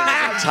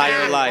 talented in his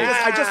entire life.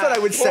 I just thought I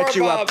would set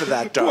you up for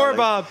that, darling. Poor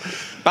Bob.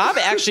 Bob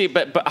actually,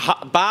 but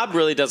Bob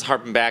really does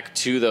harken back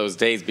to those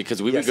days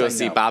because we would go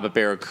see Bob at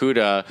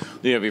Barracuda,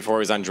 you know, before he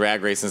was on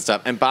Drag Race and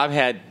stuff. And Bob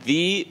had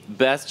the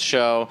best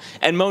show,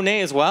 and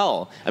Monet as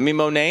well. I mean,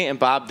 Monet and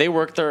Bob, they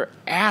worked their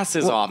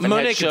asses off. And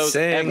Monet had can shows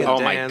sing and oh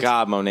my dance.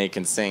 God, Monet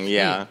can sing.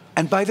 Yeah.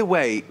 And by the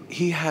way,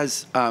 he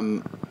has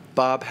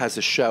Bob has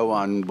a show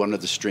on one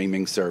of the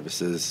streaming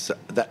services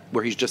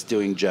where he's just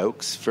doing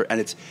jokes and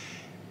it's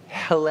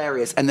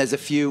hilarious. And there's a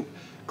few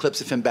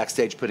clips of him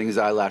backstage putting his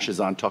eyelashes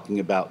on, talking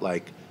about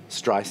like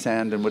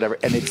Streisand and whatever.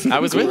 And it's I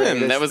was with him.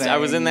 greatest I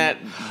was in that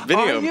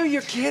video. Are you?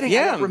 You're kidding.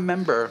 Yeah. I don't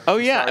remember. Oh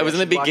yeah, Sorry, it was in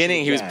I the should watch it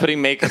beginning. He was again.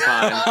 putting makeup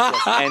on,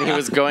 and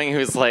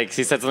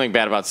he said something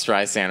bad about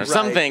Streisand or Right.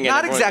 something. Not and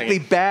everyone was exactly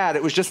thinking, bad.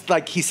 It was just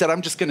like he said,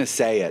 I'm just going to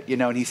say it, you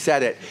know, and he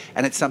said it,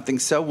 and it's something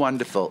so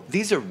wonderful.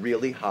 These are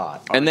really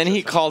hot. And then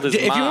he called his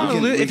If you mom. want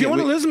to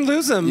lose them,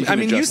 lose them. you can I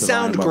mean, you adjust the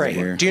sound volume over great.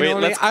 here. Do you Wait, know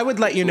what I mean? let's- I would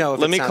let you know if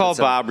Let it me sounded call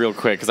so- Bob real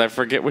quick because I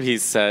forget what he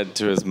said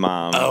to his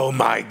mom. Oh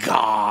my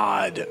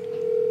God.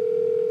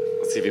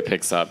 Let's see if he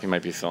picks up. He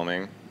might be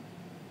filming.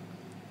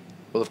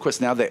 Well, of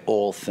course, now they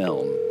all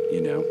film, you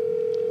know.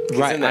 He's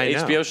Right, in the I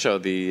know. HBO show,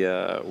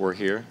 We're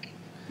Here.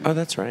 Oh,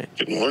 that's right.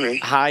 Good morning.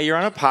 Hi, you're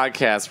on a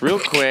podcast. Real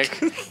quick,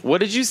 what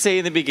did you say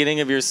in the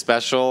beginning of your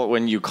special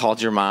when you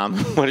called your mom?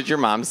 What did your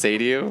mom say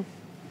to you?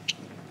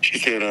 She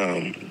said,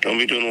 don't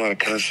be doing a lot of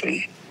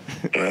cussing.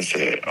 And I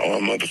said, oh,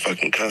 I'm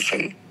motherfucking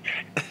cussing.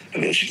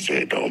 And then she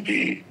said,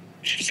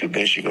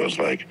 then she goes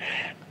like,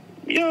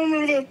 y'all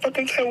remember that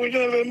fucking time we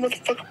got that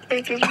motherfucking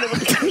place? This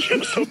motherfucking shit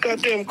was so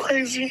goddamn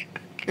crazy.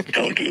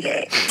 Don't do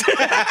that.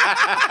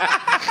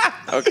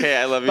 Okay,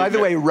 I love you. By the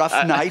way, rough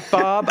night,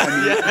 Bob. I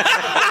mean,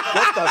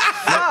 what the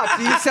fuck?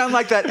 Do you sound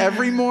like that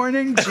every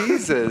morning?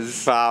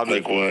 Jesus. Bob.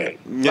 Like what?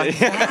 Like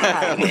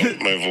that.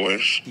 My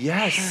voice?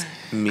 Yes.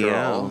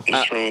 Meow.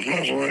 What's wrong with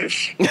my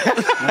voice?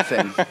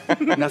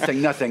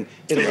 Nothing.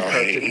 It'll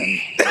occur to him.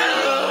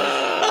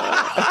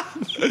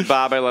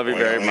 Bob, I love you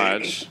very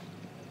much.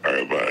 All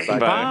right, bye. Bye.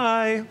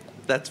 Bye.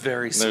 That's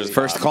very There's sweet.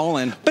 First call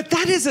in. But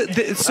that is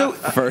so.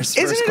 First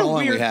isn't it a call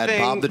in. We weird had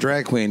thing? Bob the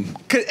drag queen.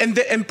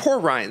 And poor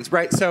Ryan's,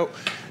 right? So,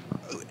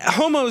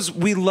 homos,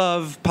 we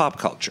love pop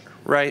culture,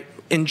 right?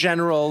 In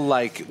general,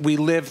 like we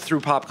live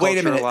through pop culture. Wait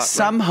a minute. lot,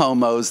 Some right?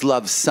 homos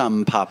love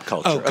some pop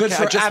culture. Oh, good okay?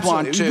 for I just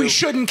want absolutely. to. We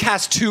shouldn't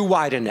cast too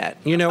wide a net.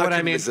 You know what I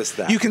can mean? resist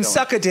that. You can Don't.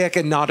 suck a dick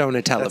and not own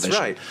a television.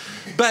 right.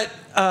 But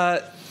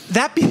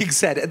that being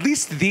said, at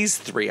least these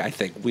three, I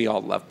think we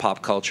all love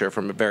pop culture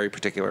from a very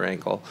particular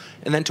angle.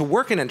 And then to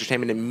work in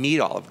entertainment and meet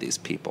all of these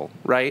people,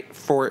 right?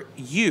 For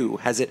you,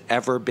 has it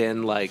ever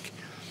been like,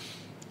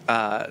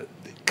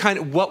 kind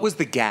of, what was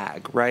the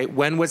gag, right?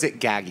 When was it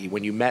gaggy?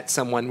 When you met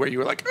someone where you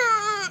were like,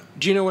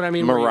 do you know what I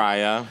mean?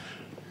 Mariah.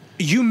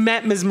 You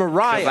met Ms.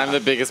 Mariah. Because I'm the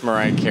biggest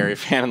Mariah Carey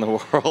fan in the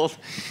world.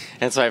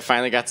 And so I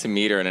finally got to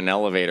meet her in an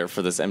elevator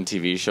for this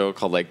MTV show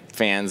called like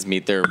Fans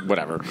Meet Their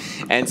whatever.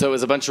 And so it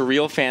was a bunch of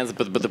real fans,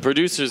 but the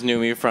producers knew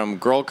me from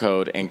Girl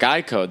Code and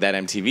Guy Code, that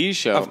MTV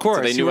show. Of course,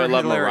 so they you knew were I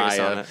loved hilarious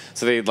on Mariah. it.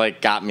 So they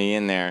like got me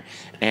in there,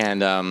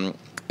 and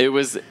it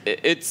was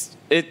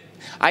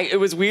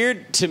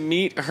weird to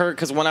meet her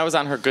because when I was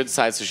on her good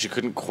side, so she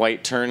couldn't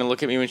quite turn and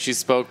look at me when she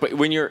spoke. But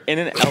when you're in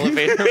an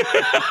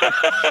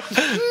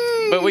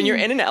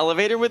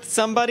elevator, with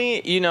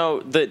somebody, you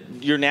know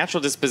your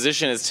natural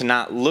disposition is to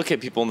not look at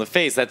people in the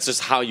face. That's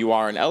just how you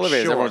are in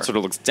elevators. Sure. Everyone sort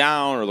of looks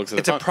down or looks at the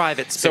It's a phone.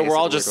 private So space we're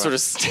all in a just weird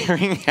sort way. of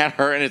staring at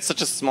her, and it's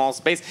such a small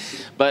space.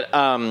 But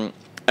I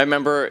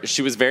remember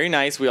she was very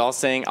nice. We all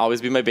sang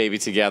 "Always Be My Baby"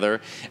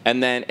 together,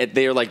 and then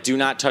they were like, "Do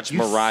not touch You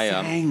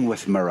Mariah." sang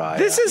with Mariah.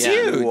 This is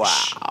Yeah. huge. Wow.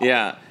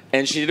 Yeah.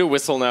 And she did a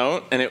whistle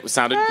note, and it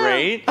sounded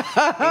great.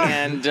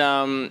 And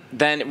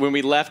then when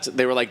we left,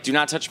 they were like, "Do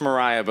not touch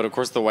Mariah." But of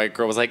course, the white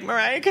girl was like,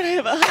 "Mariah, can I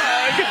have a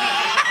hug?"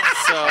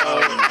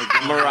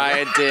 so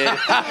Mariah did. And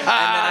then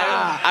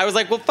I was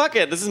like, well, fuck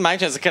it. This is my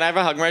chance. Can I have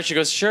a hug, Mariah? She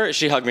goes, sure.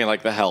 She hugged me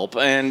like the Help.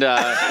 And but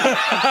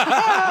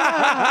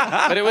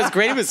it was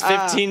great. It was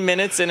 15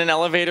 minutes in an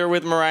elevator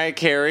with Mariah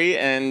Carey.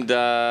 And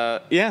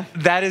yeah.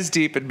 That is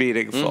deep and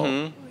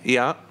meaningful.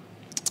 Yeah.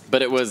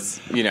 But it was,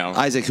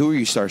 Isaac, who are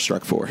you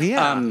starstruck for?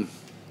 Yeah.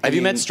 Have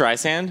you met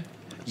Streisand?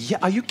 Yeah,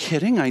 are you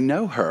kidding? I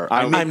know her.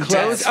 I'm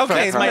close.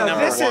 Okay, That's my no,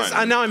 number this is.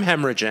 one. Now I'm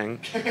hemorrhaging.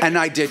 And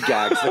I did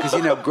gags because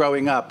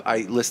growing up,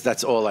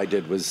 that's all I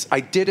did was I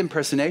did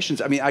impersonations.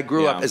 I mean, I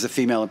grew up as a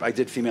female. I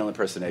did female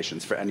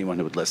impersonations for anyone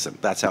who would listen.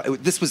 That's how.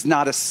 This was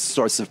not a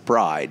source of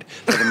pride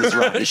for the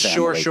Mizrahi family.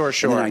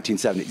 Sure. In the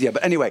 1970s. Yeah,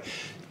 but anyway,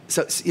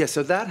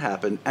 so that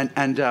happened,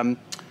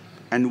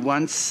 and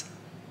once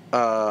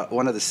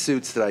one of the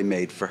suits that I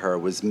made for her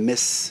was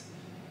misnamed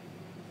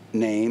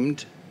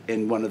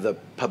in one of the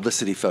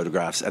publicity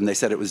photographs, and they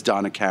said it was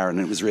Donna Karan,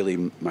 and it was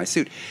really my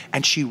suit.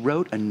 And she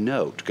wrote a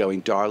note going,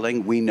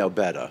 "Darling, we know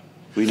better.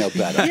 We know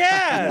better."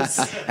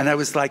 Yes. And I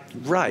was like,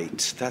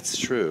 right, that's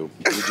true.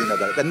 We do know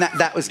better. And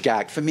that was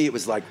gag. For me, it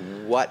was like,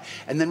 what?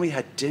 And then we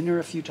had dinner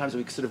a few times.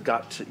 We sort of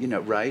got to,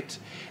 right?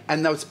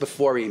 And that was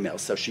before email,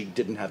 so she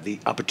didn't have the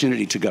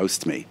opportunity to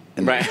ghost me.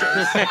 Right.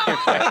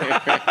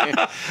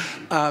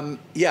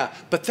 Yeah,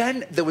 but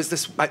then there was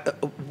this,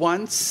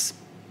 once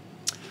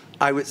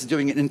I was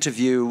doing an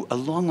interview a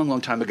long, long,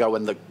 long time ago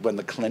when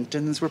the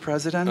Clintons were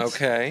president.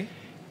 Okay.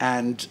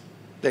 And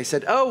they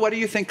said, "Oh, what do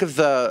you think of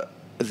the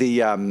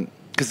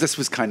because this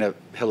was kind of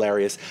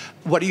hilarious.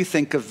 What do you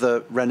think of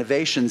the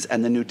renovations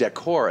and the new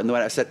decor?" And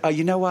I said, "Oh,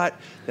 you know what?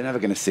 They're never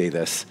going to see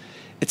this.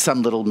 It's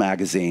some little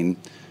magazine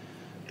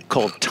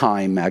called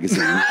Time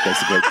magazine,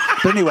 basically."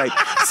 But anyway,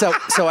 so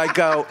I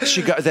go.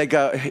 They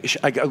go.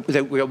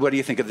 What do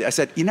you think of this? I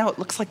said, "It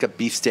looks like a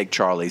beefsteak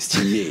Charlie's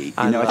to me.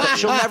 I thought,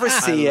 she'll never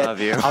see it.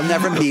 I'll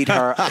never meet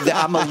her.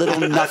 I'm a little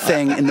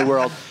nothing in the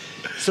world."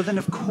 So then,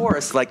 of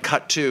course,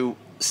 cut to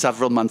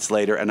several months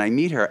later, and I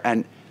meet her,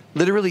 and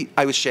literally,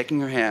 I was shaking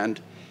her hand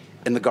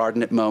in the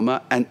garden at MoMA,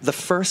 and the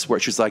first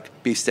word, she was like,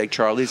 "Beefsteak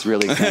Charlie's,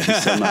 really, thank you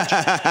so much."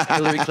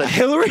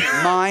 Hillary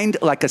Clinton. Mind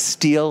like a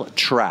steel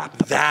trap.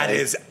 That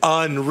is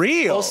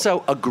unreal.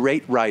 Also, a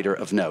great writer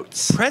of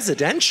notes.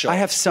 Presidential. I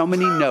have so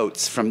many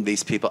notes from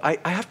these people. I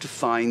have to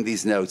find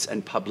these notes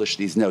and publish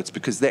these notes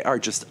because they are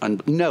just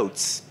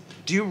notes.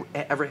 Do you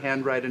ever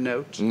handwrite a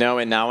note? No,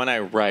 and now when I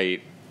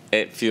write,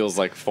 it feels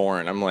like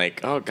foreign. I'm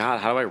like, oh God,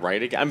 how do I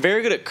write again? I'm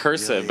very good at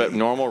cursive, but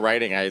normal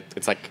writing,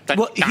 it's like.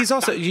 Well, he's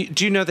also.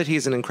 Do you know that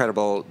he's an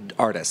incredible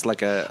artist,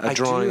 like a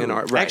drawing and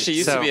art? Right. Actually,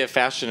 used to be a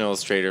fashion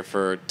illustrator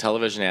for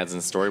television ads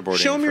and storyboarding.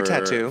 Show him your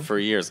tattoo for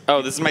years.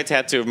 Oh, this is my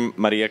tattoo of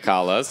Maria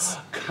Callas.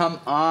 Come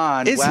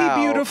on! Is he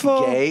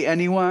beautiful? Gay?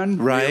 Anyone?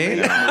 Right. Really?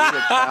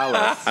 Maria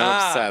Callas.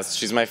 I'm obsessed.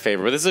 She's my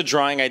favorite. But this is a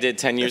drawing I did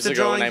 10 years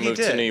ago when I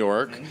moved to New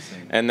York,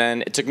 and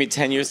then it took me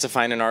 10 years to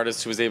find an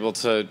artist who was able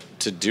to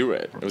do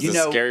it. It was a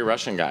scary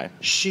Russian guy.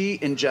 She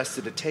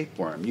ingested a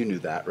tapeworm. You knew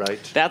that, right?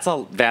 That's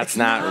not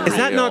real. Is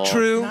that not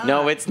true?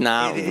 No, it's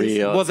not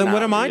real. Well, then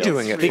what am I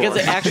doing it for? Because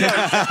actually,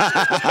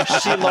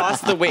 she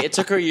lost the weight. It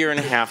took her a year and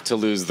a half to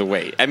lose the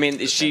weight. I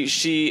mean,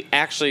 she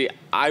actually,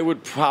 I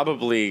would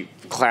probably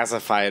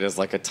classify it as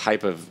like a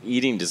type of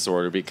eating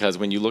disorder because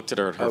when you looked at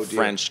her at her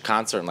French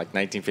concert in like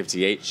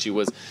 1958, she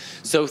was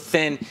so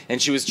thin and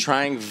she was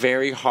trying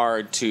very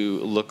hard to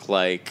look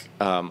like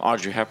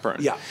Audrey Hepburn.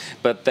 Yeah.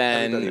 But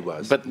then, everybody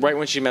was. but right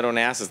when she met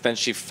Onassis, then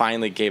she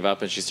finally gave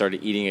up and she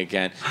started eating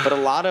again. But a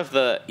lot of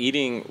the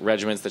eating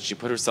regimens that she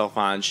put herself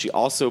on, she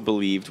also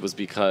believed was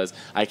because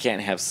I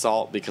can't have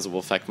salt because it will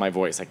affect my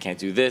voice. I can't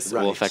do this, it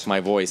will affect my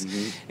voice.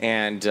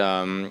 And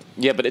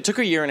but it took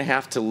her a year and a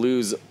half to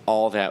lose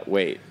all that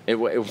weight. It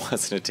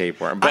wasn't a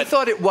tapeworm. But I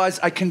thought it was.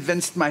 I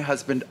convinced my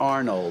husband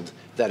Arnold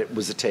that it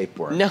was a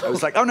tapeworm. No. I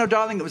was like, "Oh no,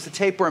 darling, it was a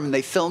tapeworm," and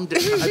they filmed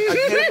it.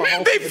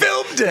 They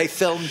filmed it. They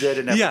filmed it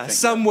and everything. Yeah,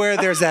 somewhere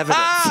there's evidence.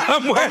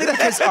 Only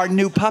because our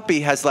new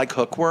puppy has like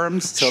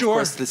hookworms. So Sure. of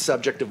course the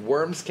subject of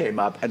worms came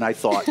up, and I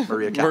thought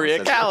Maria Callas.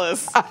 Maria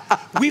Callas.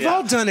 We've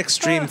all done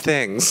extreme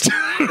things,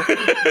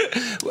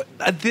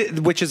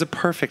 which is a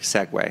perfect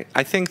segue.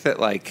 I think that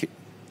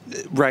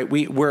right,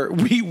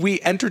 we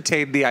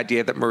entertained the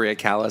idea that Maria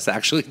Callas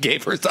actually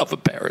gave herself a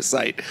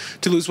parasite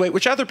to lose weight,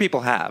 which other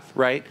people have,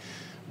 right?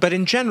 But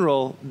in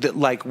general,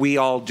 we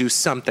all do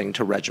something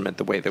to regiment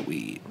the way that we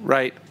eat,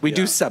 right? We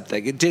do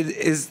something.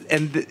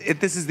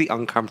 This is the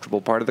uncomfortable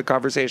part of the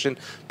conversation,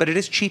 but it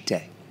is cheat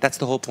day. That's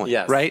the whole point,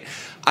 right?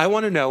 I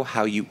want to know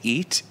how you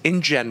eat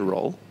in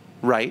general,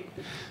 right?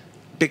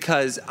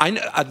 Because I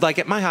know,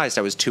 at my highest,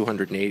 I was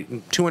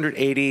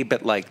 280,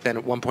 but then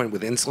at one point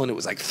with insulin, it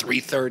was like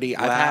 330.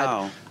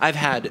 Wow. I've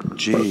had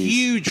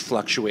huge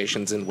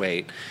fluctuations in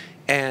weight,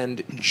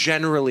 and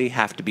generally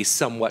have to be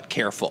somewhat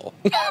careful,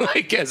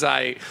 as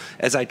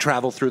I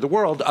travel through the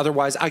world.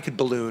 Otherwise, I could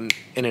balloon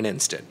in an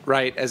instant,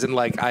 right? As in,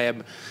 I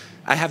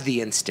have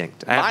the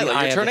instinct.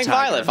 Violet, you're turning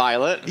violet,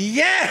 Violet.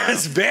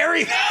 Yes,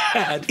 very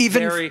bad.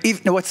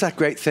 Even what's that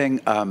great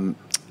thing?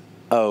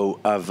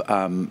 Of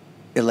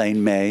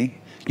Elaine May.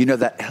 You know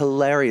that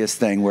hilarious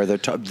thing where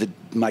the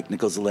Mike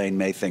Nichols Elaine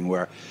May thing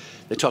where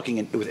they're talking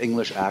with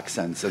English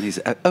accents, and he's,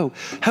 oh,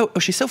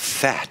 she's so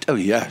fat. Oh,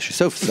 yeah, she's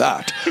so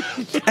fat.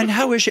 And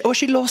how is she? Oh,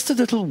 she lost a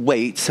little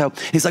weight. So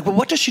he's like, well,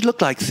 what does she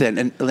look like thin?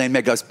 And Elaine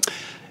May goes,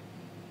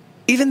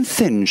 even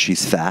thin,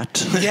 she's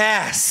fat.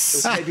 Yes.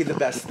 It's maybe the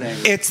best thing.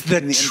 It's the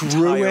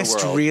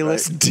truest, world,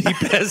 realest, right?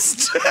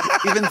 deepest.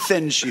 Even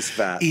thin, she's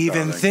fat.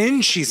 Even darling.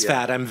 thin, she's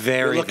fat. I'm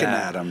very You're looking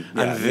that. at him. I'm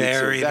Yeah, me too.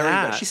 very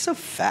that. She's so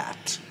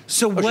fat.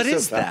 So what she's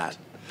is so fat. that?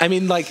 I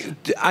mean, like,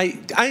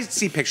 I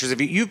see pictures of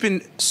you. You've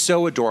been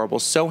so adorable,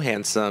 so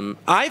handsome.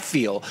 I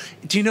feel,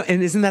 do you know,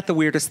 and isn't that the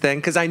weirdest thing?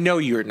 Because I know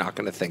you're not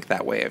going to think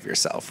that way of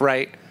yourself,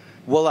 right?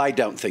 Well, I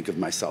don't think of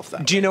myself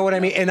that Do you way. know what I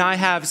mean? And I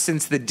have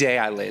since the day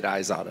I laid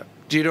eyes on him.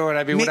 Do you know what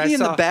I mean? Meet When me I in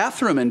saw, the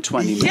bathroom in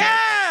 20 minutes.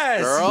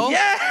 Yes! Girl.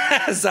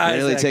 Yes!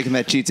 Really Isaac. taking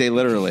that cheat day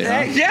literally,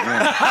 huh?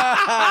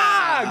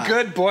 Yeah.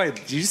 Good boy.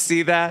 Did you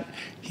see that?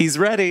 He's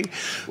ready.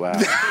 Wow.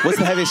 What's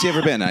the heaviest you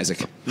ever been, Isaac?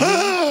 You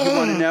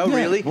want to know,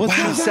 really? What's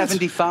that?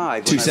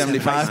 275.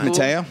 275,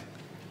 Matteo?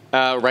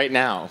 Right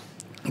now.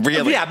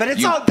 Really? Yeah, but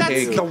it's You all, that's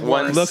pig. the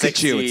worst. Look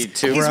at you.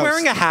 It's 162. He's gross.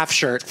 wearing a half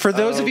shirt. For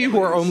those of you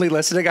who are only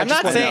listening, I'm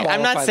not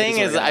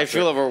saying as as I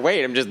feel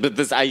overweight. I'm just, but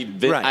this I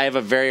have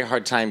a very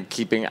hard time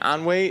keeping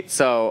on weight.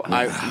 So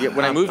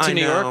when I moved to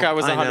New York, I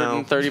was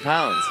 130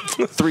 pounds.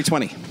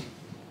 320.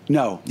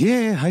 No.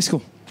 Yeah, high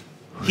school.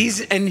 I've You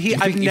never think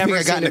I seen got him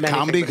into anything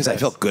comedy but because I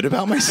this. felt good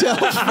about myself?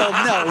 Well,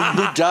 no.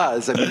 Who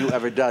does? I mean,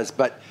 whoever does.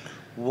 But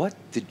what?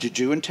 Did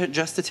you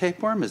ingest a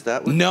tapeworm? Is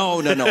that what? No.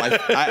 I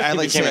I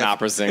like became say an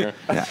opera singer.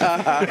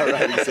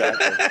 Right,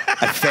 exactly.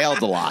 I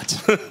failed a lot.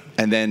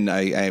 And then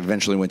I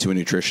eventually went to a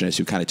nutritionist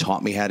who kind of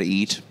taught me how to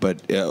eat,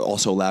 but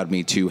also allowed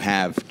me to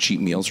have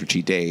cheat meals or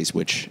cheat days,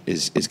 which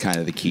is kind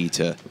of the key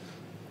to...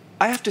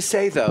 I have to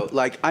say, though,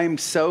 like, I'm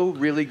so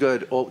really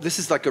good. Oh, this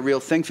is like a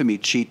real thing for me,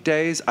 cheat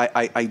days.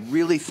 I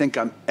really think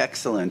I'm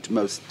excellent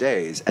most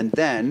days. And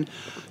then,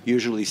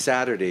 usually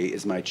Saturday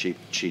is my cheat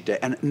day.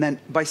 And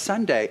then by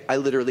Sunday, I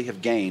literally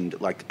have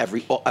gained, like,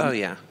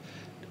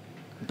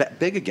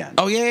 big again.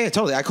 Oh, yeah,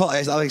 totally. I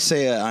like to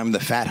say I'm the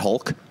fat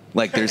Hulk.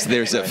 Like there's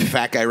a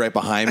fat guy right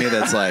behind me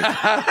that's like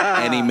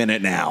any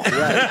minute now. You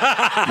wouldn't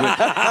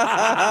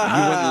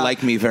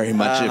like me very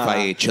much if I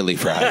ate chili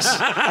fries.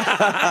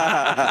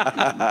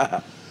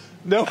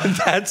 No,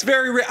 that's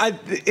very real.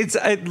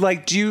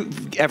 Like, do you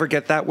ever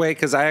get that way?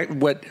 Because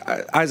what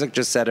Isaac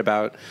just said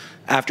about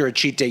after a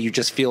cheat day, you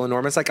just feel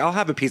enormous. Like, I'll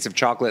have a piece of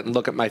chocolate and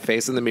look at my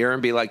face in the mirror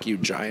and be like, you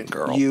giant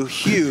girl. You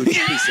huge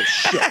piece of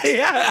shit.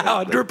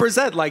 Yeah,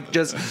 100%. Like,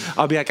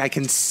 I'll be like, I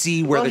can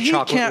see where the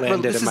chocolate landed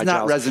in my This is not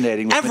jowls.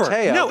 resonating with Ever.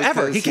 Matteo. No,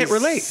 ever. He can't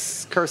relate.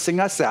 He's cursing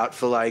us out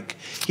for, like,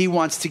 he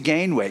wants to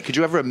gain weight. Could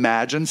you ever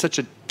imagine such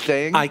a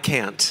thing? I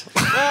can't.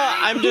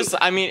 I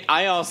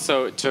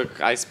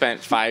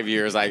spent 5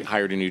 years, I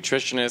hired a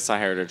nutritionist, I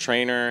hired a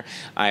trainer,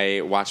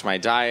 I watch my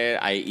diet,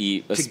 I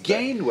eat. To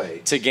gain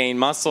weight. To gain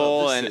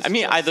muscle.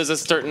 There's a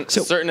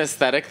certain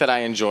aesthetic that I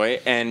enjoy.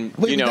 And,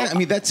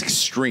 that's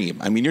extreme.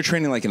 I mean, you're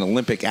training like an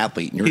Olympic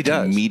athlete and you're a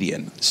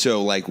comedian.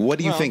 So, like, what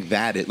do you think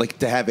that is? Like,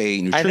 to have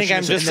a nutritionist? I think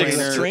I'm just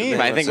trainer,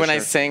 extreme. I think when I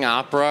sang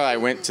opera, I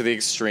went to the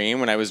extreme.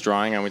 When I was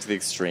drawing, I went to the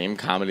extreme.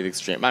 Comedy, the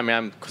extreme. I mean,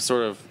 I'm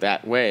sort of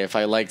that way. If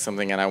I like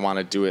something and I want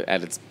to do it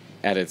at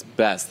its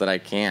best that I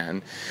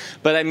can.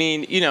 But I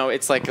mean,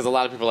 it's like, because a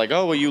lot of people are like,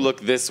 oh, well, you look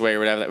this way or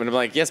whatever. And I'm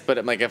like, yes, but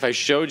I'm like, if I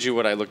showed you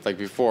what I looked like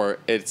before,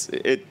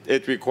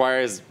 it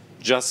requires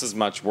just as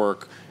much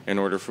work in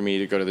order for me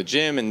to go to the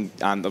gym and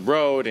on the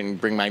road and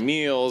bring my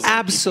meals.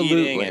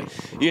 Absolutely. And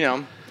keep eating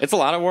and, it's a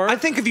lot of work. I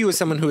think of you as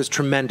someone who is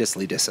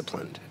tremendously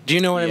disciplined. Do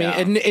you know what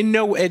I mean?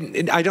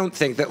 And I don't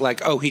think that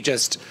like, oh, he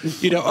just,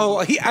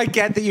 I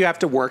get that you have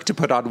to work to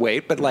put on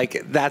weight, but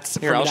like that's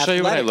Here, I'll show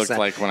you what I looked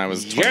like when I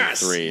was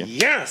 23.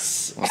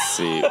 Yes. Let's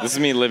see. This is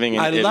me living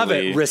in Italy. I love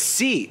it.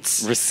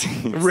 Receipts.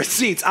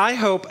 I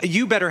hope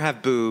you better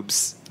have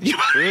boobs.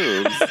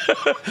 Boobs?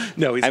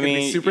 No, he's gonna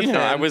be super thin.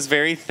 I was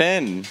very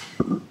thin.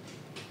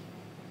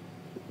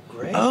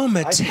 Great. Oh,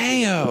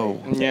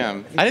 Matteo. Yeah.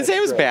 I didn't say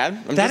it was bad.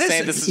 I'm That just is-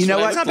 saying this is you know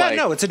what what? it's It's not bad. like.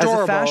 No, it's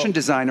adorable. As a fashion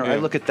designer, I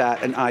Yeah. look at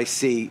that and I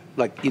see,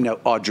 like,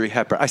 Audrey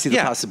Hepburn. I see the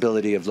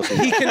possibility of looking.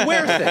 He can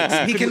wear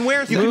things. He can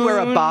wear You things. can wear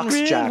a box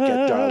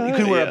jacket, darling. You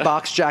can wear a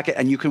box jacket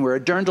and you can wear a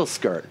dirndl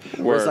skirt.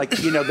 Whereas, Word. like,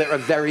 there are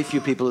very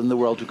few people in the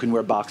world who can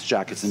wear box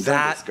jackets and dirndl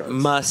That skirts.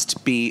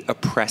 must be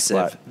oppressive.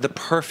 What? The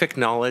perfect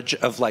knowledge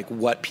of like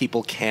what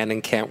people can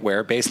and can't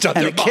wear based on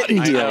And their a kitten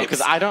body heel. I know,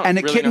 'cause I don't And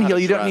a really kitten know how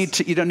heel. to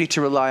dress. You don't need to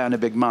rely on a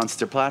big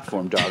monster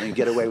platform, darling. You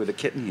get away with a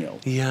kitten heel.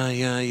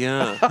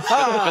 Yeah.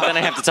 But then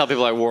I have to tell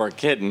people I wore a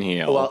kitten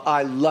heel. Well,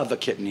 I love a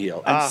kitten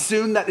heel, and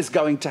soon that is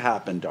going to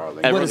happen,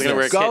 darling. Everyone's What is gonna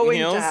wear this? kitten going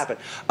heels? to happen.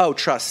 Oh,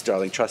 trust,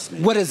 darling, trust me.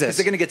 What is this? Because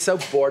they're going to get so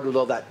bored with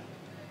all that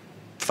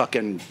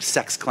fucking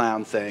sex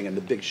clown thing and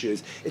the big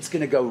shoes. It's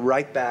going to go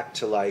right back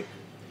to like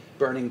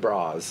burning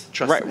bras.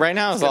 Trust me. right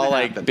now it's gonna all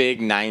like happen. big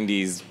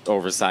 90s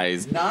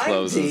oversized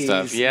clothes and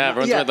stuff. 90s. Yeah,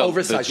 everyone's Yeah, wearing the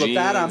oversized. jeans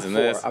Well, that I'm and for.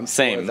 this. I'm for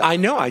Same. that. I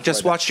know. I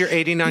just watched your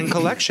 '89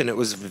 collection. It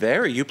was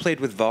you played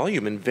with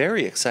volume in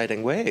very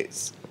exciting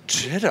ways.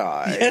 Did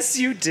I? Yes,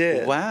 you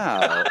did.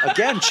 Wow.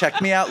 Again,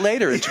 check me out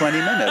later in 20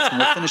 minutes when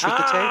we're finished with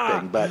the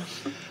taping. But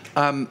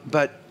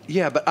But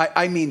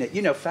I mean it.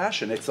 You know,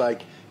 fashion. It's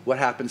like what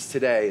happens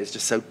today is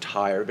just so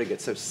tired. Everybody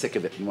gets so sick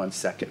of it in 1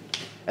 second.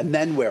 And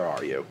then where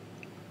are you?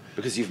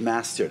 Because you've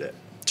mastered it.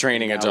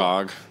 Training a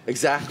dog.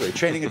 Exactly.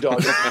 Training a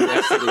dog in New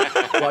York City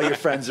while your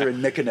friends are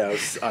in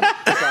Mykonos on a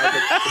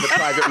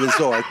private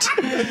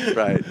resort.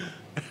 Right.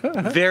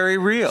 Very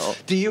real.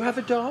 Do you have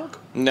a dog?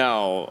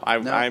 No,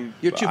 I'm.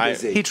 You're too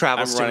busy. He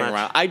travels I'm too running much.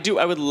 around. I do.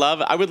 I would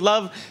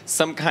love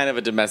some kind of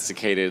a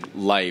domesticated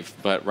life,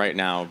 but right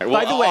now.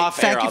 By the way,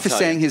 thank you for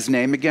saying his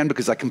name again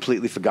because I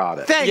completely forgot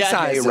it. Thanks, Yeah,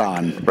 Isaac.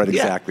 Ron. Right,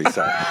 exactly.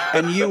 Sorry.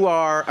 And you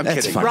are. I'm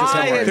That's kidding. fine. Don't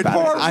worry Ryan, about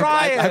poor it.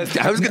 Ryan.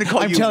 I was going to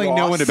call I'm you telling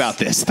no Ross. one about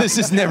this. This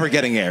is never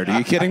getting aired. Are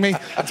you kidding me?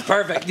 That's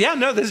perfect. Yeah,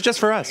 no, this is just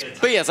for us.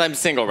 But yes, I'm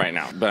single right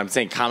now. But I'm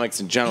saying comics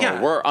in general.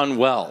 Yeah. We're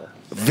unwell.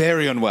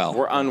 Very unwell.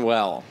 We're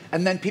unwell.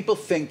 And then people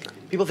think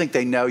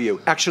they know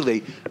you.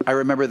 Actually, I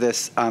remember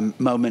this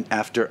moment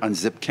after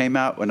Unzipped came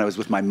out when I was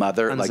with my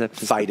mother, Unzipped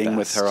like is fighting the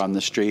with her best. on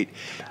the street,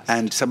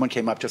 and someone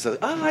came up to us, "Oh,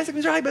 Isaac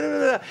Mizrahi," blah, blah,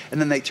 blah. And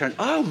then they turned,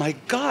 "Oh my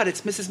God,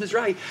 it's Mrs.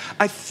 Mizrahi.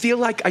 I feel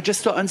like I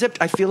just saw Unzipped.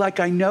 I feel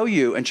like I know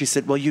you." And she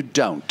said, "Well, you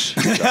don't."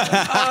 And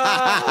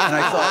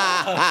I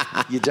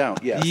thought, "You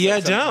don't, yes. You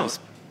Sometimes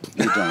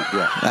You don't,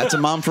 yeah." That's a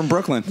mom from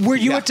Brooklyn. Were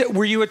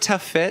you a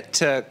tough fit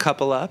to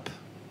couple up?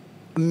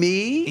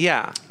 Me?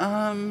 Yeah.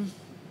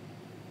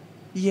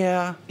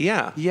 Yeah.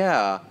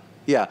 Yeah.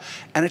 Yeah.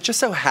 And it just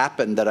so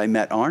happened that I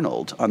met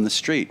Arnold on the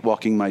street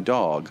walking my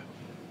dog.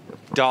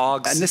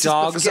 Dogs. And this is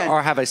Dogs again,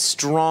 have a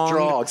strong.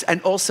 Dogs.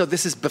 And also,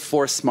 this is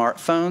before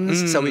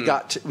smartphones. So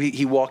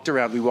he walked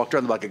around. We walked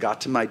around the block. I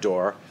got to my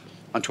door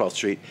on 12th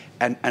Street.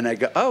 And I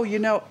go, "Oh,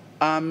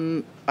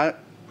 I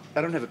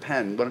don't have a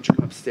pen. Why don't you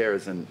come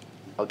upstairs and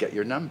I'll get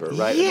your number,"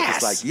 right? Yes. And it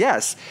was like,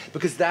 yes,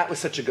 because that was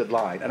such a good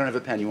line. "I don't have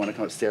a pen. You want to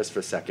come upstairs for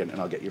a second and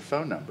I'll get your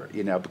phone number,"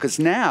 because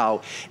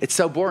now it's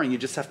so boring. You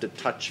just have to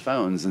touch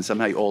phones and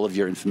somehow all of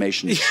your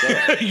information is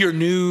shared. Your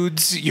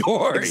nudes,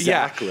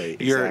 Exactly.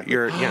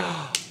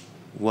 Yeah.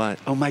 What?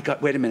 Oh my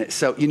God! Wait a minute.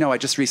 So I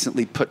just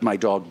recently put my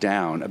dog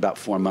down about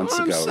 4 months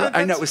I'm ago. so- Right?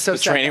 I know it was so The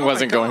sad. training Oh my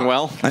wasn't God. going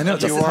well. I know.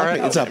 It's You are-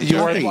 It's a you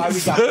are- party. Why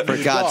we got the For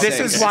new God's dog. This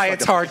sake. is why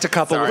it's hard to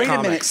couple with Wait a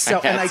minute. comics. So,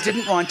 and I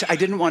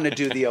didn't want to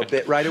do the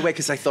obit right away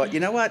because I thought, you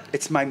know what,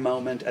 it's my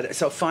moment. And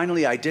so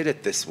finally, I did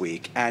it this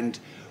week, and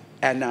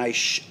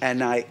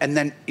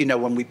then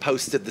when we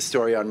posted the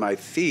story on my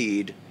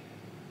feed,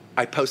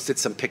 I posted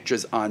some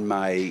pictures on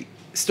my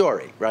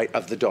story, right,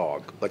 of the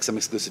dog, like some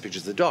exclusive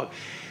pictures of the dog.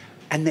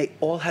 And they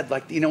all had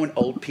when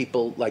old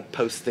people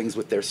post things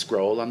with their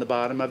scroll on the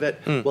bottom of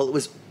it? Well, it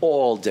was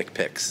all dick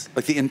pics,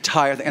 like the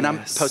entire thing. And I'm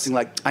posting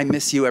 "I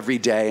miss you every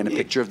day" and a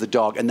picture of the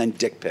dog and then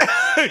dick pics.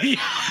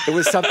 It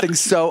was something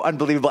so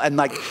unbelievable. And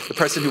the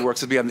person who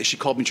works with me, she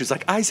called me and she was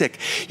like, "Isaac,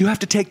 you have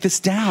to take this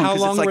down." How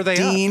 'Cause long it's were they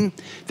up? Dean,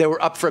 They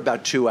were up for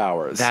about 2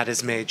 hours. That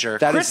is major.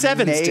 That Chris is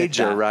Evans major, did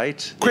that.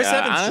 right? Chris Yeah,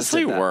 Evans just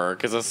honestly, did that.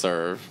 work as a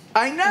serve.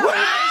 I know.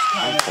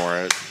 I'm for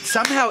it.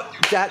 Somehow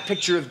that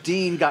picture of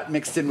Dean got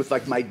mixed in with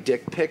my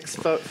dick pics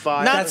file.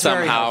 Not That's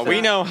very somehow. helpful.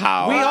 We know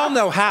how. We all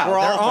know how. We're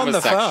They're all on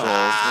the phone.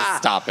 homosexuals. Just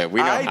stop it. We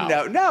know I how.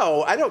 know.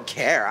 No, I don't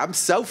care. I'm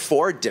so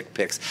for dick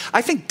pics.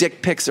 I think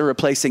dick pics are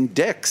replacing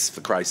dicks, for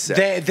Christ's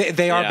sake.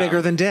 They are Yeah.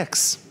 bigger than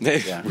dicks.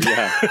 Yeah.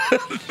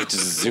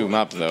 Just zoom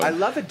up though. I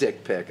love a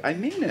dick pic. I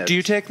mean it. Do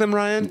you take them,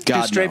 Ryan? Do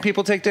God, straight no.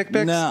 people take dick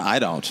pics? No, I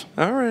don't.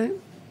 All right.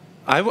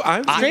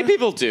 Straight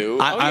people do.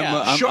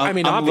 I'm Sure, I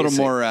mean, I'm a little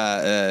obviously. more.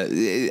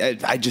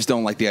 I just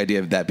don't like the idea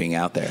of that being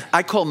out there.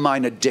 I call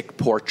mine a dick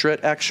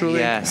portrait, actually.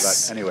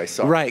 Yes. But anyway,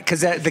 sorry. Right,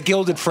 because the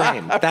gilded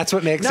frame. That's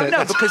what makes it.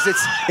 No, because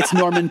it's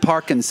Norman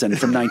Parkinson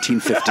from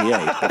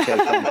 1958. Okay,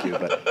 thank you,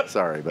 but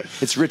sorry, but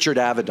it's Richard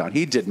Avedon.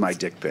 He did my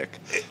dick pic.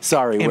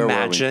 Sorry, where were we?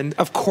 Imagine.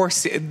 Of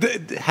course.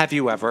 Have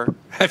you ever?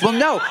 Well,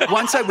 no.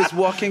 Once I was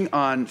walking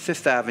on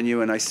Fifth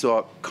Avenue and I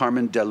saw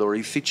Carmen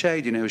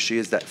Delorifice. Do you know who she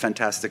is? That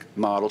fantastic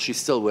model. She's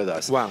still with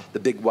us. Wow. The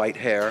big white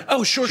hair.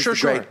 Oh, sure, She's sure, the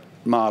sure. Great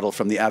model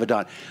from the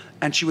Avedon.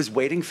 And she was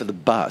waiting for the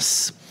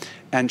bus.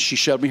 And she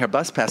showed me her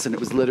bus pass, and it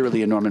was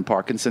literally a Norman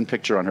Parkinson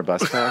picture on her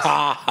bus pass.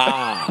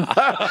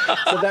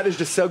 So that is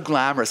just so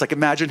glamorous.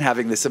 Imagine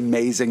having this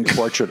amazing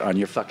portrait on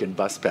your fucking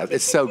bus pass.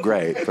 It's so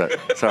great,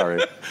 but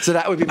sorry. So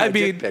that would be my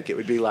dick pic. It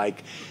would be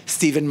like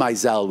Stephen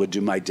Meisel would do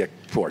my dick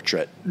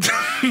portrait.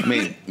 I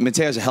mean,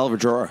 Matteo's a hell of a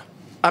drawer.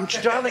 I'm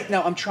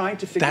trying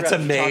to figure That's out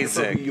a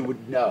photographer amazing. who you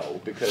would know,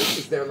 because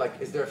is there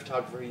a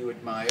photographer you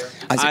admire?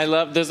 I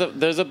love. There's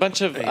a bunch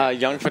of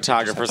young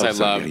photographers I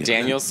love.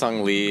 Daniel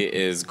Sung Lee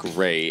is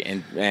great,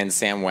 and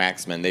Sam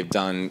Waxman. They've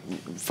done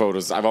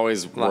photos. I've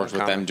always worked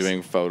with them comics.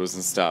 doing photos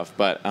and stuff.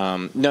 But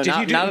no, not of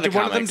the Did one of them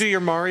comics. do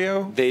your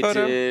Mario They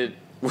photo? did.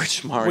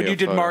 Which Mario? When you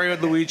did photo? Mario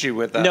and Luigi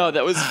with that? No,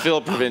 that was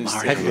Phil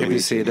Provinci. Have you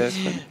seen it?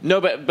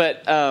 No,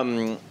 but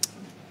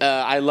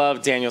I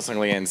love Daniel Sung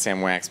Lee and Sam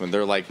Waxman.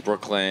 They're like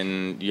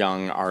Brooklyn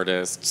young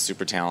artists,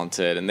 super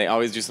talented, and they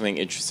always do something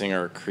interesting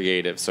or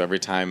creative. So every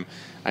time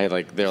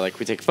they're like,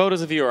 we take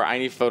photos of you, or I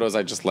need photos,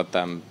 I just let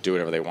them do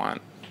whatever they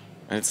want,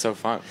 and it's so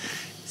fun.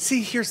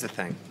 See, here's the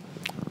thing.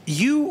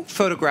 You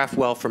photograph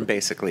well from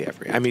basically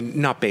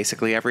not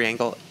basically every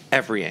angle,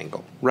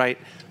 right?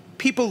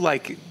 People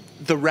like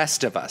the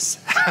rest of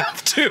us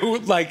have to,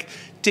 like,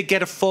 to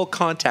get a full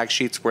contact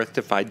sheet's worth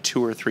to find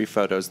 2 or 3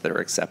 photos that are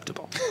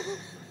acceptable.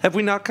 Have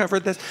we not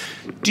covered this?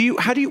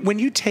 When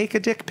you take a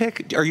dick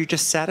pic, are you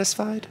just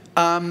satisfied?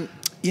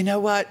 You know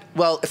what?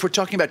 Well, if we're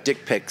talking about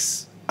dick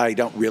pics, I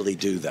don't really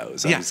do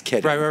those. I was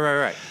kidding.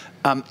 Right.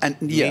 And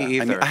yeah, I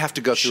mean, I have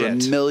to go through a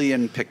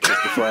million pictures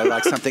before I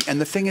like something.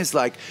 And the thing is,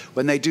 like,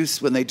 when they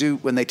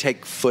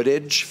take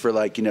footage for,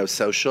 like, you know,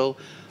 social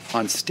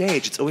on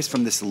stage, it's always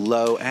from this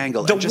low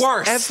angle. The and just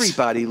worst.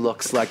 Everybody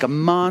looks like a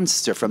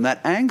monster from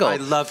that angle. I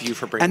love you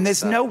for bringing And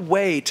there's this up. no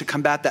way to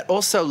combat that.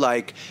 Also,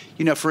 like,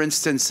 you know, for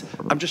instance,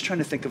 I'm just trying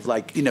to think of,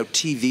 like, you know,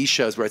 TV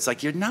shows where it's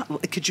like,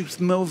 could you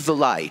move the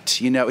light?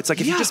 You know, it's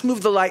like if you just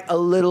move the light a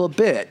little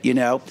bit, you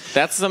know.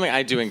 That's something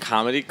I do in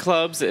comedy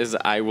clubs. Is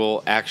I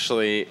will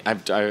actually,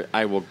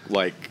 I will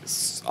like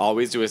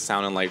always do a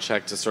sound and light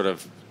check to sort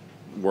of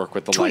work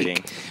with the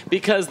lighting,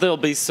 because they'll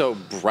be so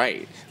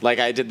bright. Like,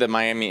 I did the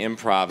Miami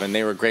Improv and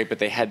they were great, but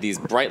they had these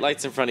bright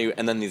lights in front of you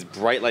and then these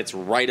bright lights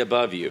right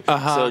above you.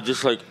 So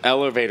just like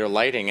elevator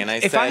lighting. And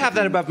if I have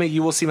that above me,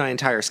 you will see my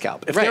entire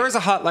scalp. If there is a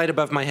hot light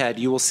above my head,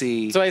 you will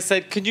see. So I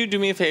said, could you do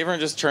me a favor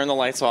and just turn the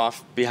lights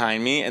off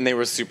behind me? And they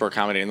were super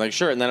accommodating. Like,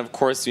 sure. And then of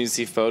course you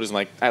see photos and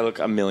like, I look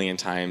a million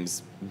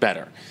times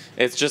better.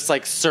 It's just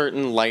like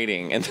certain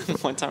lighting. And then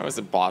one time I was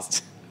in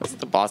Boston.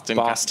 The Boston.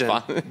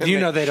 You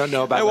know they don't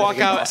know about. I walk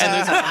out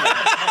and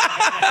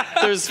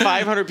there's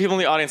 500 people in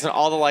the audience and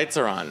all the lights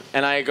are on.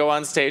 And I go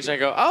on stage and I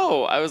go,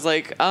 I was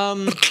like,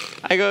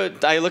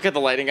 I look at the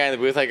lighting guy in the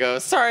booth. I go,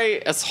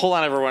 sorry, hold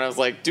on, everyone. I was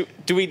like,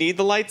 do we need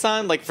the lights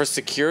on, like for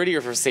security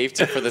or for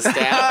safety for the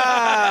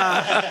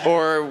staff,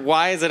 or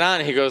why is it on?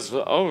 And he goes,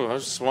 I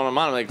just want them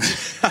on. I'm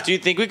like, do you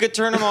think we could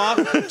turn them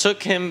off?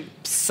 Took him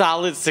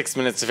solid 6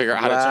 minutes to figure out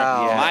how to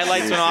turn. My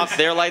lights went off.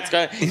 Their lights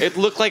got. It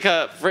looked like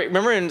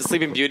remember in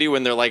Sleeping Beauty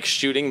when they're like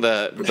shooting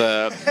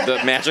the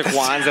magic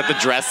wands at the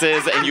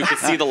dresses and you could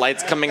see the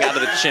lights coming out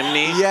of the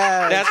chimney.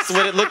 Yeah, that's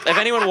what it looked. If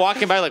anyone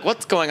walking by like,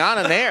 what's going on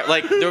in there?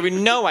 Like, there would be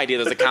no idea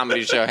there's a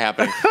comedy show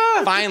happening.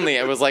 Finally,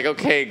 I was like,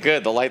 okay,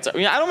 good. The lights are. I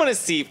mean, I don't want to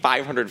see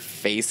 500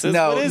 faces.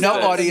 No this?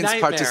 audience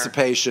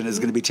participation is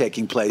going to be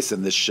taking place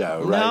in this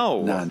show, right?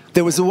 No. None.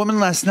 There was a woman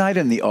last night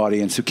in the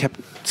audience who kept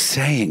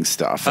saying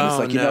stuff. And it's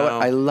like, you know what?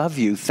 I love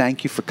you.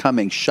 Thank you for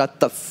coming. Shut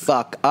the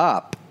fuck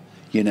up.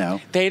 You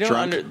know, they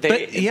don't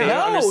they don't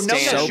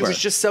understand. She was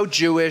just so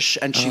Jewish,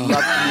 and she loved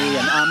me,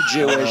 and I'm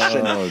Jewish,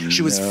 and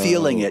she was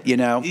feeling it. You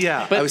know,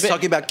 I was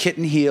talking about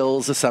kitten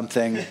heels or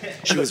something.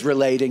 She was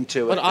relating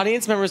to it. But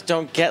audience members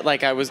don't get.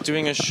 Like, I was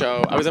doing a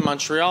show. I was in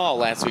Montreal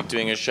last week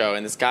doing a show,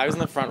 and this guy was in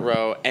the front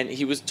row, and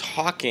he was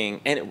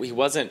talking, and he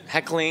wasn't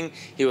heckling.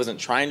 He wasn't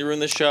trying to ruin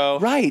the show.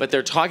 Right. But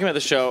they're talking about the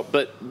show.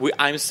 But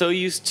I'm so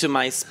used to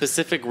my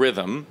specific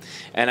rhythm,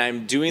 and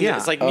I'm doing this.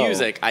 It's like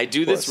music. I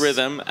do this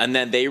rhythm, and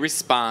then they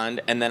respond.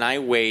 And then I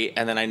wait,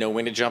 and then I know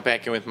when to jump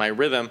back in with my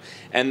rhythm.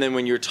 And then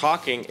when you're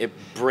talking, it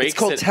breaks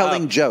it up. It's called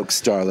telling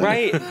jokes, darling.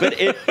 Right, but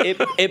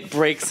it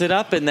breaks it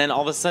up, and then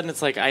all of a sudden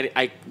it's like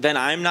then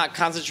I'm not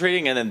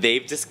concentrating, and then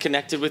they've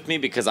disconnected with me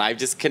because I've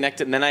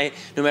disconnected. And then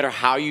no matter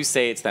how you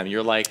say it to them,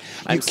 you're like,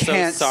 I'm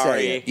so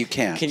sorry. You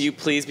can't. Can you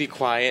please be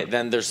quiet?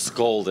 Then they're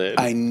scolded.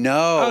 I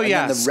know. Oh,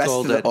 yeah, and then the rest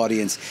of the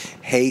audience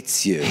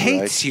hates you.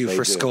 Hates you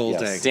for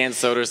scolding. Yes. Dan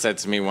Soder said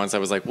to me once, I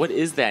was like, what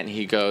is that? And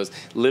he goes,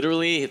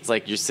 literally, it's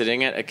like you're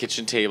sitting at a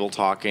kitchen table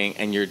talking,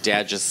 and your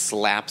dad just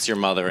slaps your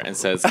mother and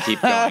says,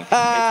 keep going. It's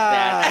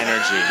that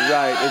energy.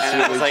 Right, it's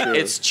really I was like, true.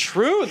 it's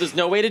true. There's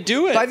no way to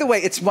do it. By the way,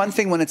 it's one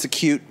thing when it's a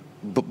cute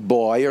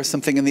boy or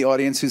something in the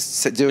audience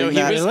who's doing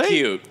that. He was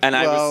cute, and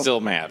I was still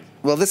mad.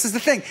 Well, this is the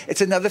thing.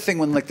 It's another thing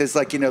when like there's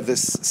like, you know,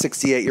 this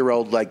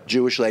 68-year-old like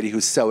Jewish lady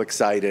who's so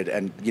excited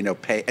and, you know,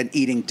 and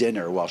eating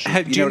dinner while she.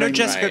 Do you know what I mean?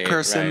 Jessica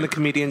Kurson, the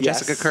comedian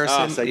Jessica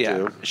Kurson? Yes, I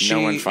do.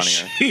 No one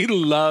funnier. She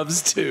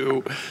loves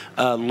to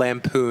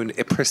lampoon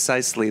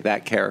precisely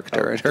that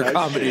character at her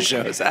comedy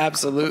shows.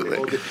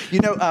 Absolutely. You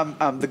know,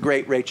 the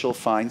great Rachel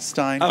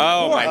Feinstein.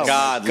 Oh my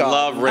God,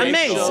 love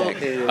Rachel.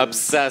 Amazing.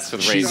 Obsessed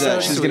with She's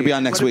Rachel. going to be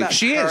on next week.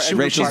 She is.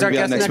 Rachel's our going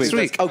to be on guest next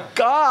week. Oh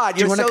God, Do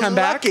you you're wanna so come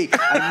back? lucky.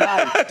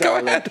 I might,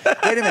 darling.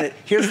 Wait a minute.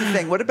 Here's the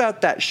thing. What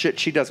about that shit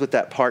she does with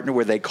that partner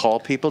where they call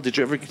people? Did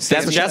you ever see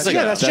That's Jessica.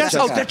 Yeah, that's That's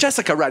Jessica. Jessica. Oh,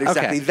 Jessica, right,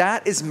 exactly. Okay.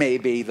 That is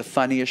maybe the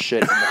funniest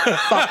shit in the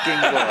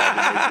fucking world when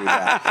they do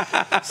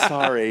that.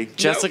 Sorry.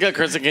 Jessica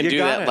Kurson can do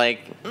got that it.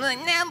 like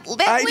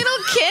That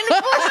little kid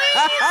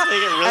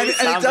voice.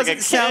 And it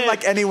doesn't sound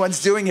like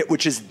anyone's doing it,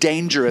 which is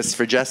dangerous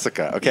for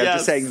Jessica. Okay, I'm Yes.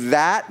 just saying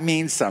that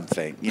means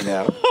something, you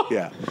know?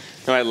 Yeah.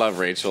 No, I love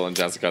Rachel and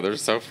Jessica. They're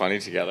so funny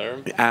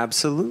together.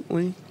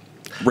 Absolutely.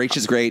 Rach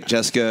is great.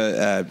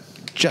 Jessica,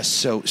 just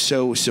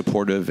so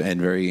supportive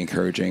and very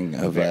encouraging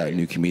of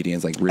new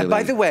comedians. Like, really. And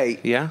by the way,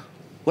 Yeah.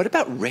 what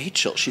about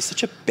Rachel? She's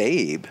such a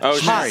babe. Oh,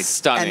 she's Hot.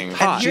 stunning.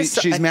 And here's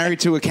she's and-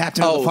 married to a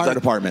captain of the fire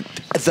department.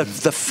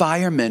 The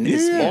fireman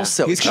is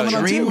also He's coming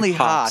on, too. extremely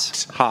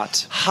Hot.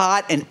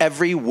 hot in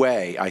every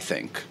way, I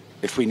think.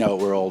 if we know what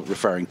we're all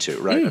referring to,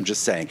 right? I'm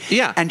just saying.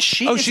 Yeah. And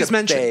she's she's a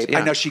mentioned. babe. Yeah.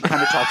 I know she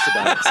kind of talks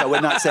about it, so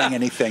we're not saying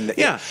anything that.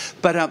 Yeah.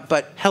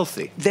 But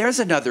Healthy. There's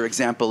another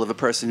example of a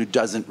person who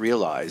doesn't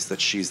realize that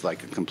she's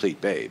like a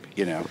complete babe.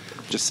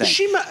 Just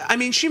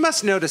saying. She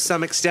must know to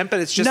some extent, but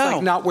it's just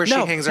like not where she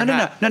hangs her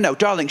hat. No,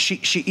 darling. She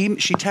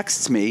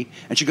texts me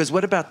and she goes,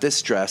 "What about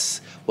this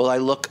dress? Will I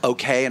look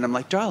okay?" And I'm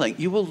like, "Darling,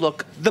 you will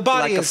look The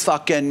body like is a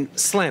fucking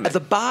slamming. The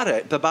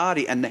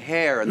body and the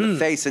hair and the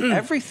face and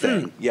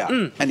everything."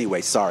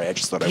 Anyway, sorry. I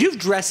just thought You've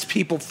dressed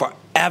people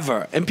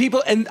forever,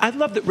 and I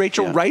love that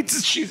Rachel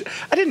writes.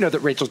 I didn't know that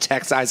Rachel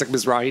texts Isaac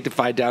Mizrahi to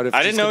find out if I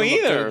she's didn't know gonna look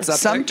either. good at something.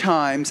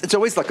 Sometimes it's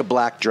always like a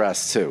black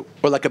dress too,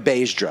 or like a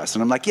beige dress,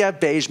 and I'm like, yeah,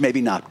 beige,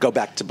 maybe not. Go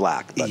back to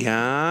black. But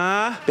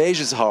Yeah.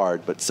 beige is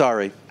hard, but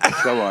sorry.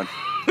 Go on.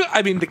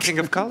 I mean, the king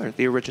of color,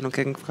 the original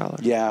king of color.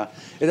 Yeah,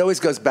 it always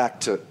goes back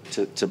to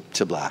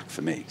black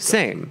for me.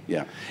 Same.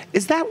 Yeah.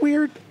 Is that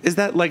weird? Is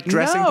that like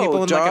dressing No, people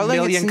in like a darling,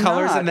 million it's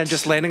colors not. and then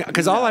just landing?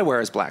 Because all I wear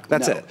is black.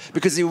 That's No, it.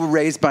 Because you were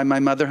raised by my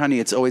mother, honey.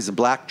 It's always a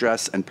black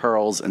dress and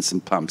pearls and some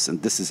pumps,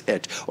 and this is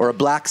it. Or a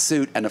black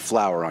suit and a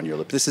flower on your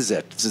lip. This is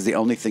it. This is the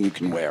only thing you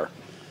can wear.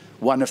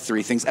 One of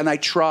three things. And I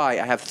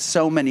have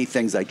so many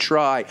things I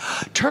try.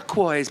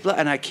 Turquoise,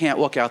 and I can't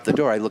walk out the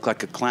door. I look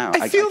like a clown.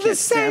 I feel can't the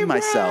stand same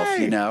myself,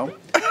 way.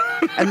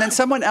 And then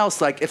someone else,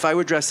 like if I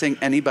were dressing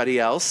anybody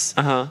else,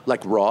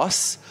 like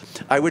Ross,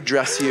 I would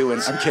dress you,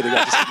 and I'm kidding.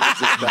 I just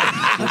resist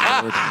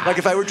that. Like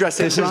if I were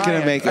dressing This is going to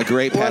Ryan, make a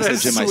great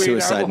passage in my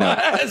suicide note.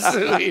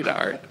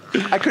 Sweetheart.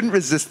 I couldn't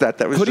resist that.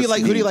 That was Who do you just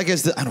like? Who do me. you like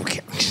as the? I don't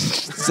care.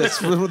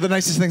 That's one of the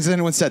nicest things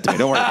anyone said to me.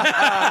 Don't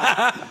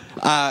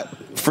worry.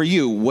 For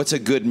you, who's a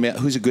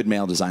good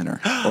male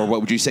designer, or what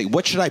would you say?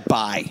 What should I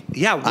buy?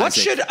 Yeah.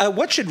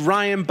 What should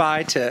Ryan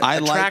buy to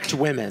attract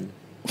like- women?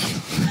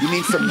 You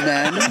mean for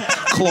men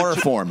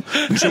Chloroform.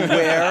 to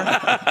wear?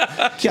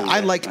 Yeah, I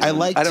like. I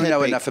don't Ted know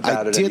Ba- enough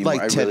about I it did anymore.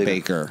 like I Ted really don't.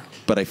 Baker,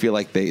 but I feel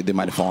like they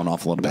might have fallen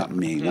off a little bit. Not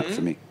me, not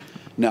for me.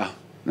 No.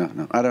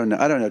 I don't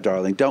know,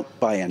 darling. Don't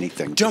buy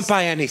anything. Don't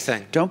buy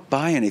anything. Don't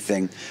buy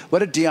anything. What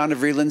did Deanna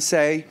Vreeland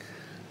say?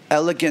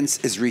 Elegance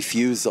is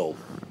refusal.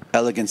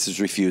 Elegance is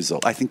refusal.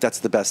 I think that's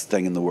the best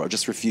thing in the world.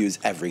 Just refuse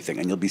everything,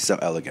 and you'll be so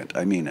elegant.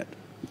 I mean it.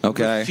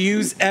 Okay.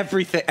 Refuse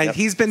everything. And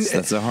he's been.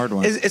 That's a hard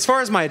one. As far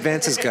as my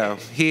advances go,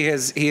 he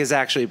has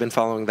actually been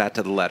following that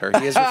to the letter.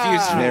 He has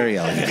refused. Very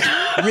elegant.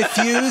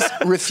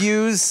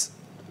 Refuse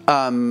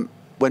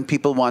when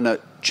people want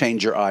to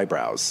change your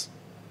eyebrows.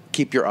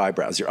 Keep your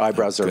eyebrows. Your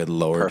eyebrows are Good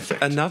Lord.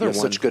 perfect. Another You have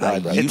one. such good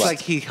eyebrows. It's But- like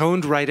he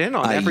honed right in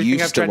on I everything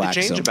used I've to tried to wax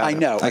change them. about I him.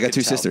 know. I got could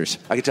two tell. sisters.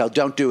 I could tell.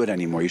 Don't do it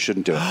anymore. You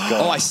shouldn't do it. Go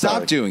Oh, on. I stopped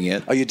Sorry. doing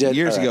it. Oh, you did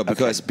years All ago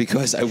right,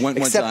 because I went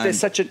one Except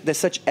time. there's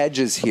such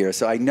edges here,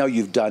 so I know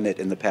you've done it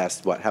in the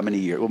past. What? How many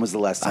years? When was the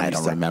last time? I you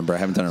don't stopped? remember. I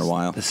haven't done it in a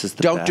while. This is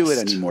the Don't do it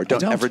best. anymore.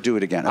 Don't ever do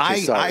it again.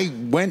 Okay, sorry. I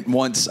went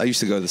once. I used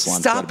to go to the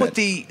salon. quite a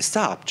bit.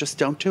 Stop. Just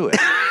don't do it.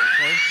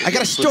 I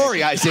got a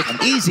story, Isaac.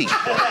 Easy.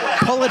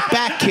 Pull it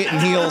back, kitten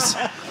heels.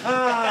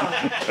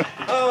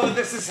 Oh,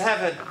 this is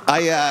heaven.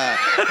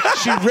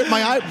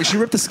 She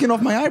ripped the skin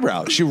off my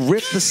eyebrow. She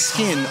ripped the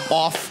skin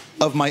off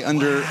of my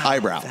under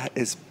eyebrow. That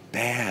is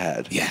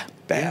bad. Yeah.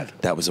 Bad.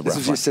 That was a This rough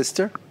was your one.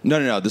 sister?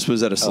 No. This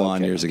was at a salon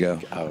okay. years ago.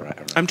 All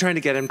right. I'm trying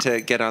to get him to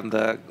get on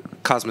the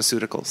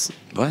cosmeceuticals.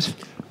 What?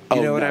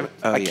 You know what I'm?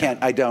 Oh, I yeah.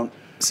 can't. I don't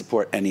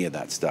support any of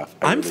that stuff.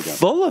 I I'm really don't.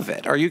 full of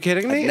it. Are you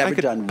kidding me? I've never I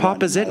could done pop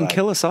one a in zit my and life.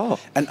 kill us all.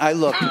 And I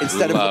look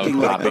instead of love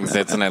looking like popping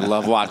zits, and I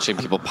love watching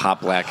people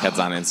pop blackheads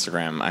on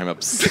Instagram. I'm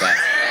obsessed.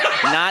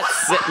 Not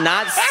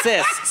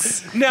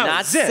cysts. No,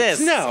 not zits,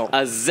 cysts. no.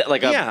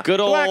 Like a Yeah, good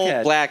old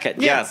blackhead. blackhead.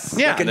 Yeah, Yes.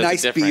 yeah. like a There's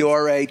nice difference.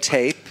 Biore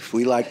tape.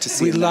 We like to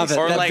see. We a love nice it.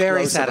 Or That's like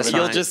very close-up of it.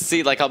 satisfying. You'll just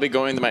see, like, I'll be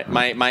going to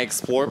my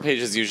explore page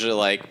is usually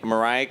like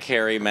Mariah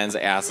Carey, men's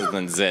asses,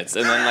 and zits,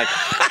 and then like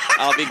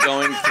I'll be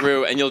going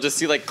through, and you'll just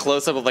see like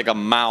close up of like a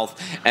mouth,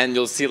 and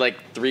you'll see like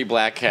 3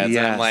 blackheads, and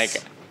I'm Yes.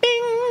 like,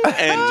 bing,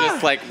 and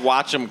just like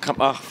watch them come.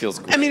 Oh, it feels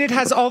great. I mean, it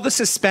has all the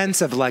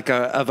suspense of like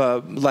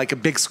a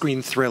big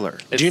screen thriller.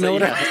 Do you know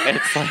what I mean?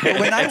 It's like,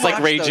 When I it's like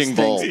watch Raging those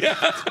Bull. things,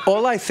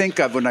 all I think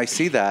of when I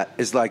see that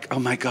is like, oh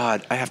my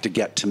God, I have to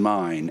get to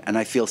mine, and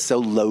I feel so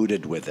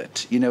loaded with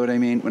it. You know what I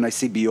mean? When I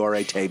see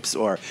Biore tapes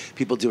or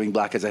people doing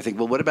blackheads, I think,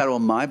 well, what about all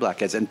my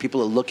blackheads? And people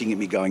are looking at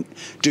me going,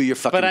 do your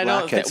fucking But I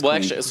don't blackheads. think, well,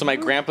 queen. actually, so my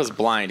grandpa's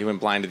blind. He went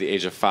blind at the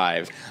age of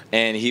 5.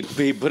 And he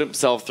put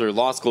himself through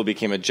law school,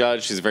 became a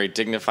judge. He's very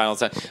dignified all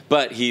the time.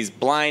 But he's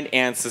blind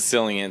and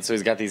Sicilian, so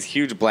he's got these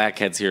huge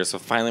blackheads here. So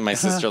finally, my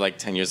sister, like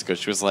 10 years ago,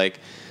 she was like,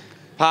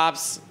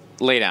 Pops,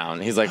 lay down.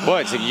 He's like,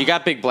 what? She's like, you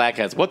got big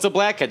blackheads. What's a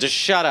blackhead? Just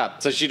shut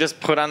up. So she just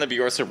put on the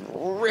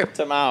Biore, ripped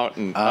him out.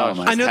 And, Oh,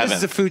 my I know heaven. this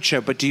is a food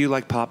show, but do you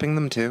like popping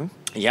them too?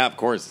 Yeah, of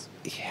course.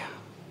 Yeah.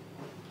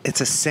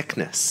 It's a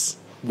sickness.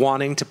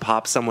 Wanting to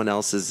pop someone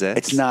else's zits.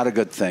 It's not a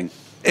good thing.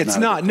 It's a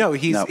not. good No,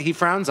 thing. he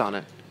frowns on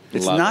it.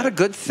 It's Love not it. a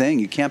good thing.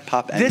 You can't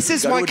pop anything. This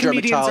is Go to why a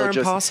comedians are dermatologist.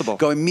 impossible.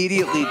 Go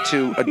immediately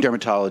to a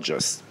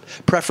dermatologist,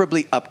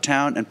 preferably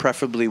uptown and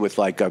preferably with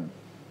like a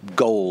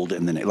gold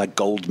in the name, like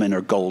Goldman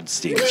or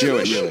Goldstein.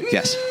 Jewish. Really.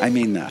 Yes. I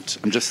mean that.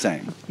 I'm just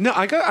saying. No,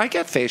 I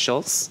get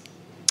facials.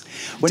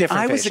 When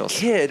different I was facials. a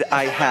kid,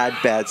 I had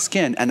bad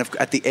skin, and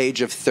at the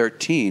age of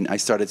 13, I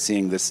started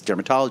seeing this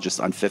dermatologist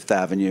on 5th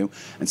Avenue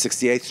and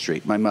 68th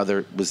Street. My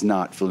mother was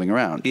not fooling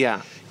around.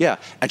 Yeah. Yeah,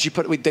 and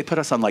they put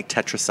us on like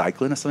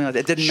tetracycline or something like that.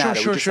 It didn't Sure, matter.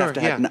 sure, We just sure, have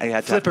to have, yeah. I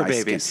had to Flipper have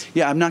nice babies. skin.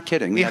 Yeah, I'm not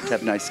kidding. We have to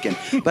have nice skin.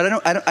 But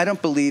I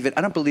don't believe it.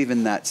 I don't believe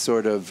in that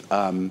sort of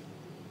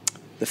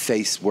the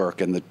face work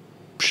and the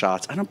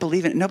shots. I don't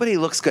believe in it. Nobody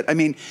looks good. I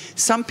mean,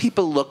 some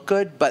people look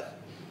good, but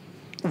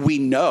we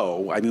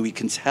know. I mean, we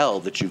can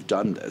tell that you've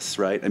done this,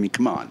 right? I mean,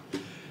 come on.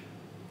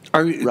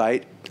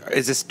 Right?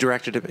 Is this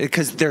directed at,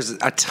 because there's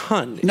a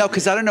ton. No,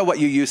 because I don't know what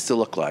you used to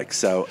look like.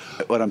 So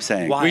what I'm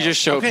saying. Wild. We just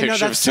show a picture of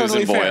that's Susan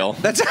totally fair. Boyle.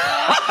 That's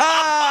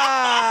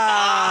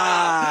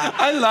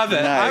I love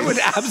it. Nice. I would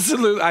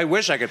absolutely. I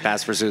wish I could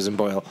pass for Susan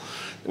Boyle.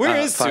 Where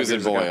is 5 Susan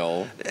years ago.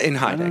 Boyle? In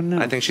hiding.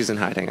 I think she's in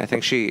hiding. I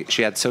think she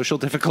had social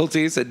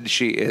difficulties and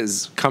she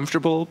is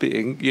comfortable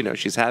being.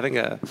 She's having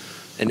a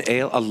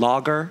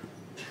lager.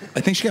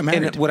 I think she got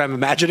married. In what I'm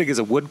imagining is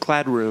a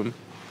wood-clad room,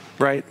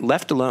 right?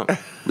 Left alone.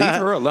 Leave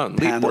her alone. Leave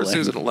poor Paneling.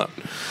 Susan alone.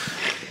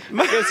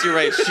 I guess you're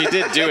right. She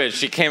did do it.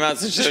 She came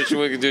out and said she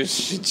wasn't do it.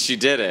 She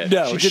did it.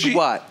 No, She did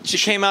what? She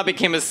came out,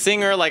 became a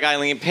singer like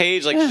Eileen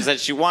Page, like she said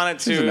she wanted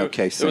to. She was an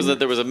okay singer.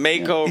 There was a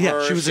makeover.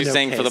 Yeah, she was an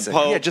sang okay for the singer.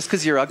 Pope. Yeah, just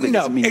because you're ugly No,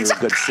 doesn't mean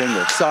exactly. you're a good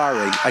singer.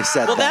 Sorry, I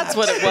said Well, that. that's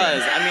what it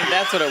was. I mean,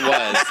 that's what it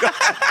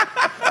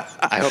was.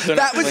 I hope they're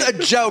That not was a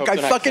clean- joke. hope I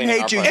they're not fucking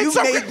cleaning hate you. our You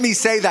parts. made me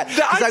say that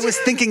because I was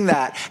thinking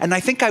that, and I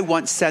think I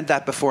once said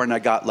that before, and I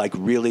got like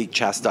really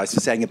chastised for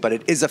saying it. But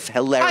it is a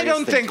hilarious. I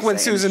don't thing think to when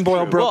say, and Susan it's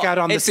Boyle true. broke Well, out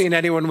on the it's- scene,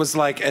 anyone was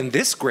like, "And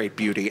this great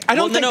beauty." I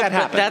don't think that but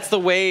happened. that's the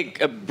way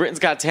Britain's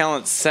Got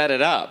Talent set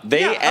it up.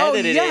 They Yeah. Oh,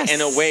 edited yes. it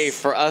in a way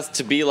for us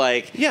to be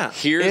like, Yeah.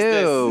 here's Ew.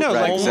 this No,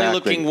 like-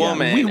 homely-looking exactly, yeah.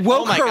 woman. We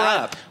woke oh my her God,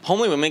 up.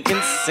 Homely women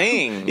can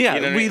sing. Yeah, You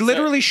know what I we mean?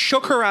 literally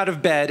shook her out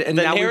of bed, and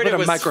The now we put narrative a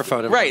was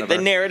microphone in right. front of The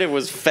her. narrative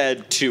was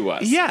fed to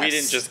us. Yes. We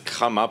didn't just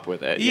come up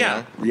with it. you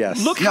Yeah. know?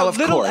 Yes. Look No, how of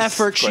little course,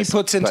 effort of she course,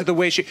 puts into but- the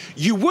way she.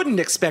 You wouldn't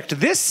expect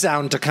this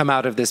sound to come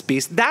out of this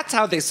beast. That's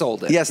how they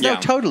sold it. Yes, no, Yeah.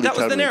 totally. That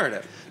was the totally.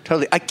 narrative.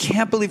 Totally. I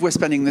can't believe we're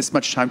spending this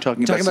much time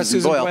talking about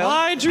Susan Boyle. Boyle?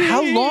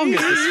 How long is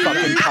this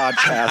fucking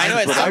podcast? I know,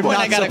 at Is what some I'm point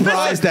not I gotta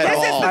surprised at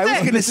all. I was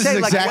going to This say,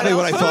 is like, exactly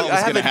what I else thought would-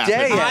 was I have going to a day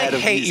happen. I ahead of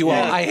hate these you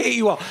all. guys. I hate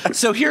you all.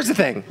 So here's the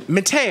thing,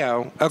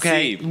 Matteo.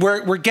 Okay, Si.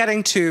 we're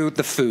getting to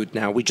the food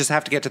now. We just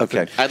have to get to the Okay.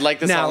 food. I'd like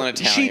this now, all in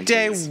Italian, Cheat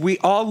day. please. We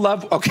all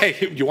love.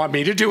 Okay, you want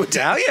me to do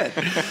Italian?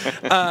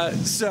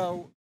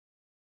 So.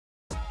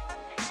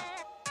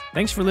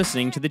 Thanks for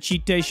listening to the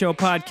Cheat Day Show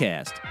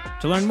podcast.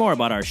 To learn more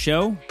about our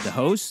show, the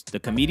hosts, the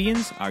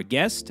comedians, our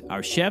guests,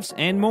 our chefs,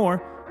 and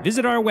more,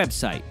 visit our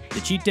website,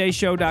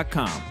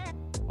 thecheatdayshow.com.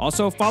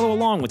 Also, follow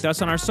along with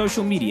us on our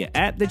social media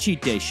at The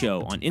Cheat Day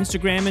Show on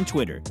Instagram and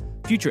Twitter.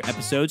 Future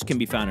episodes can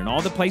be found in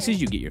all the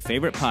places you get your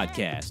favorite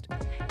podcast.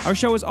 Our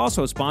show is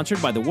also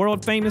sponsored by the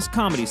world-famous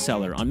Comedy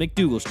Cellar on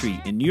McDougal Street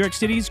in New York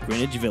City's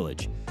Greenwich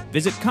Village.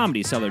 Visit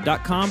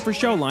ComedyCellar.com for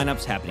show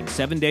lineups happening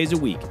 7 days a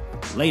week.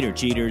 Later,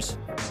 cheaters.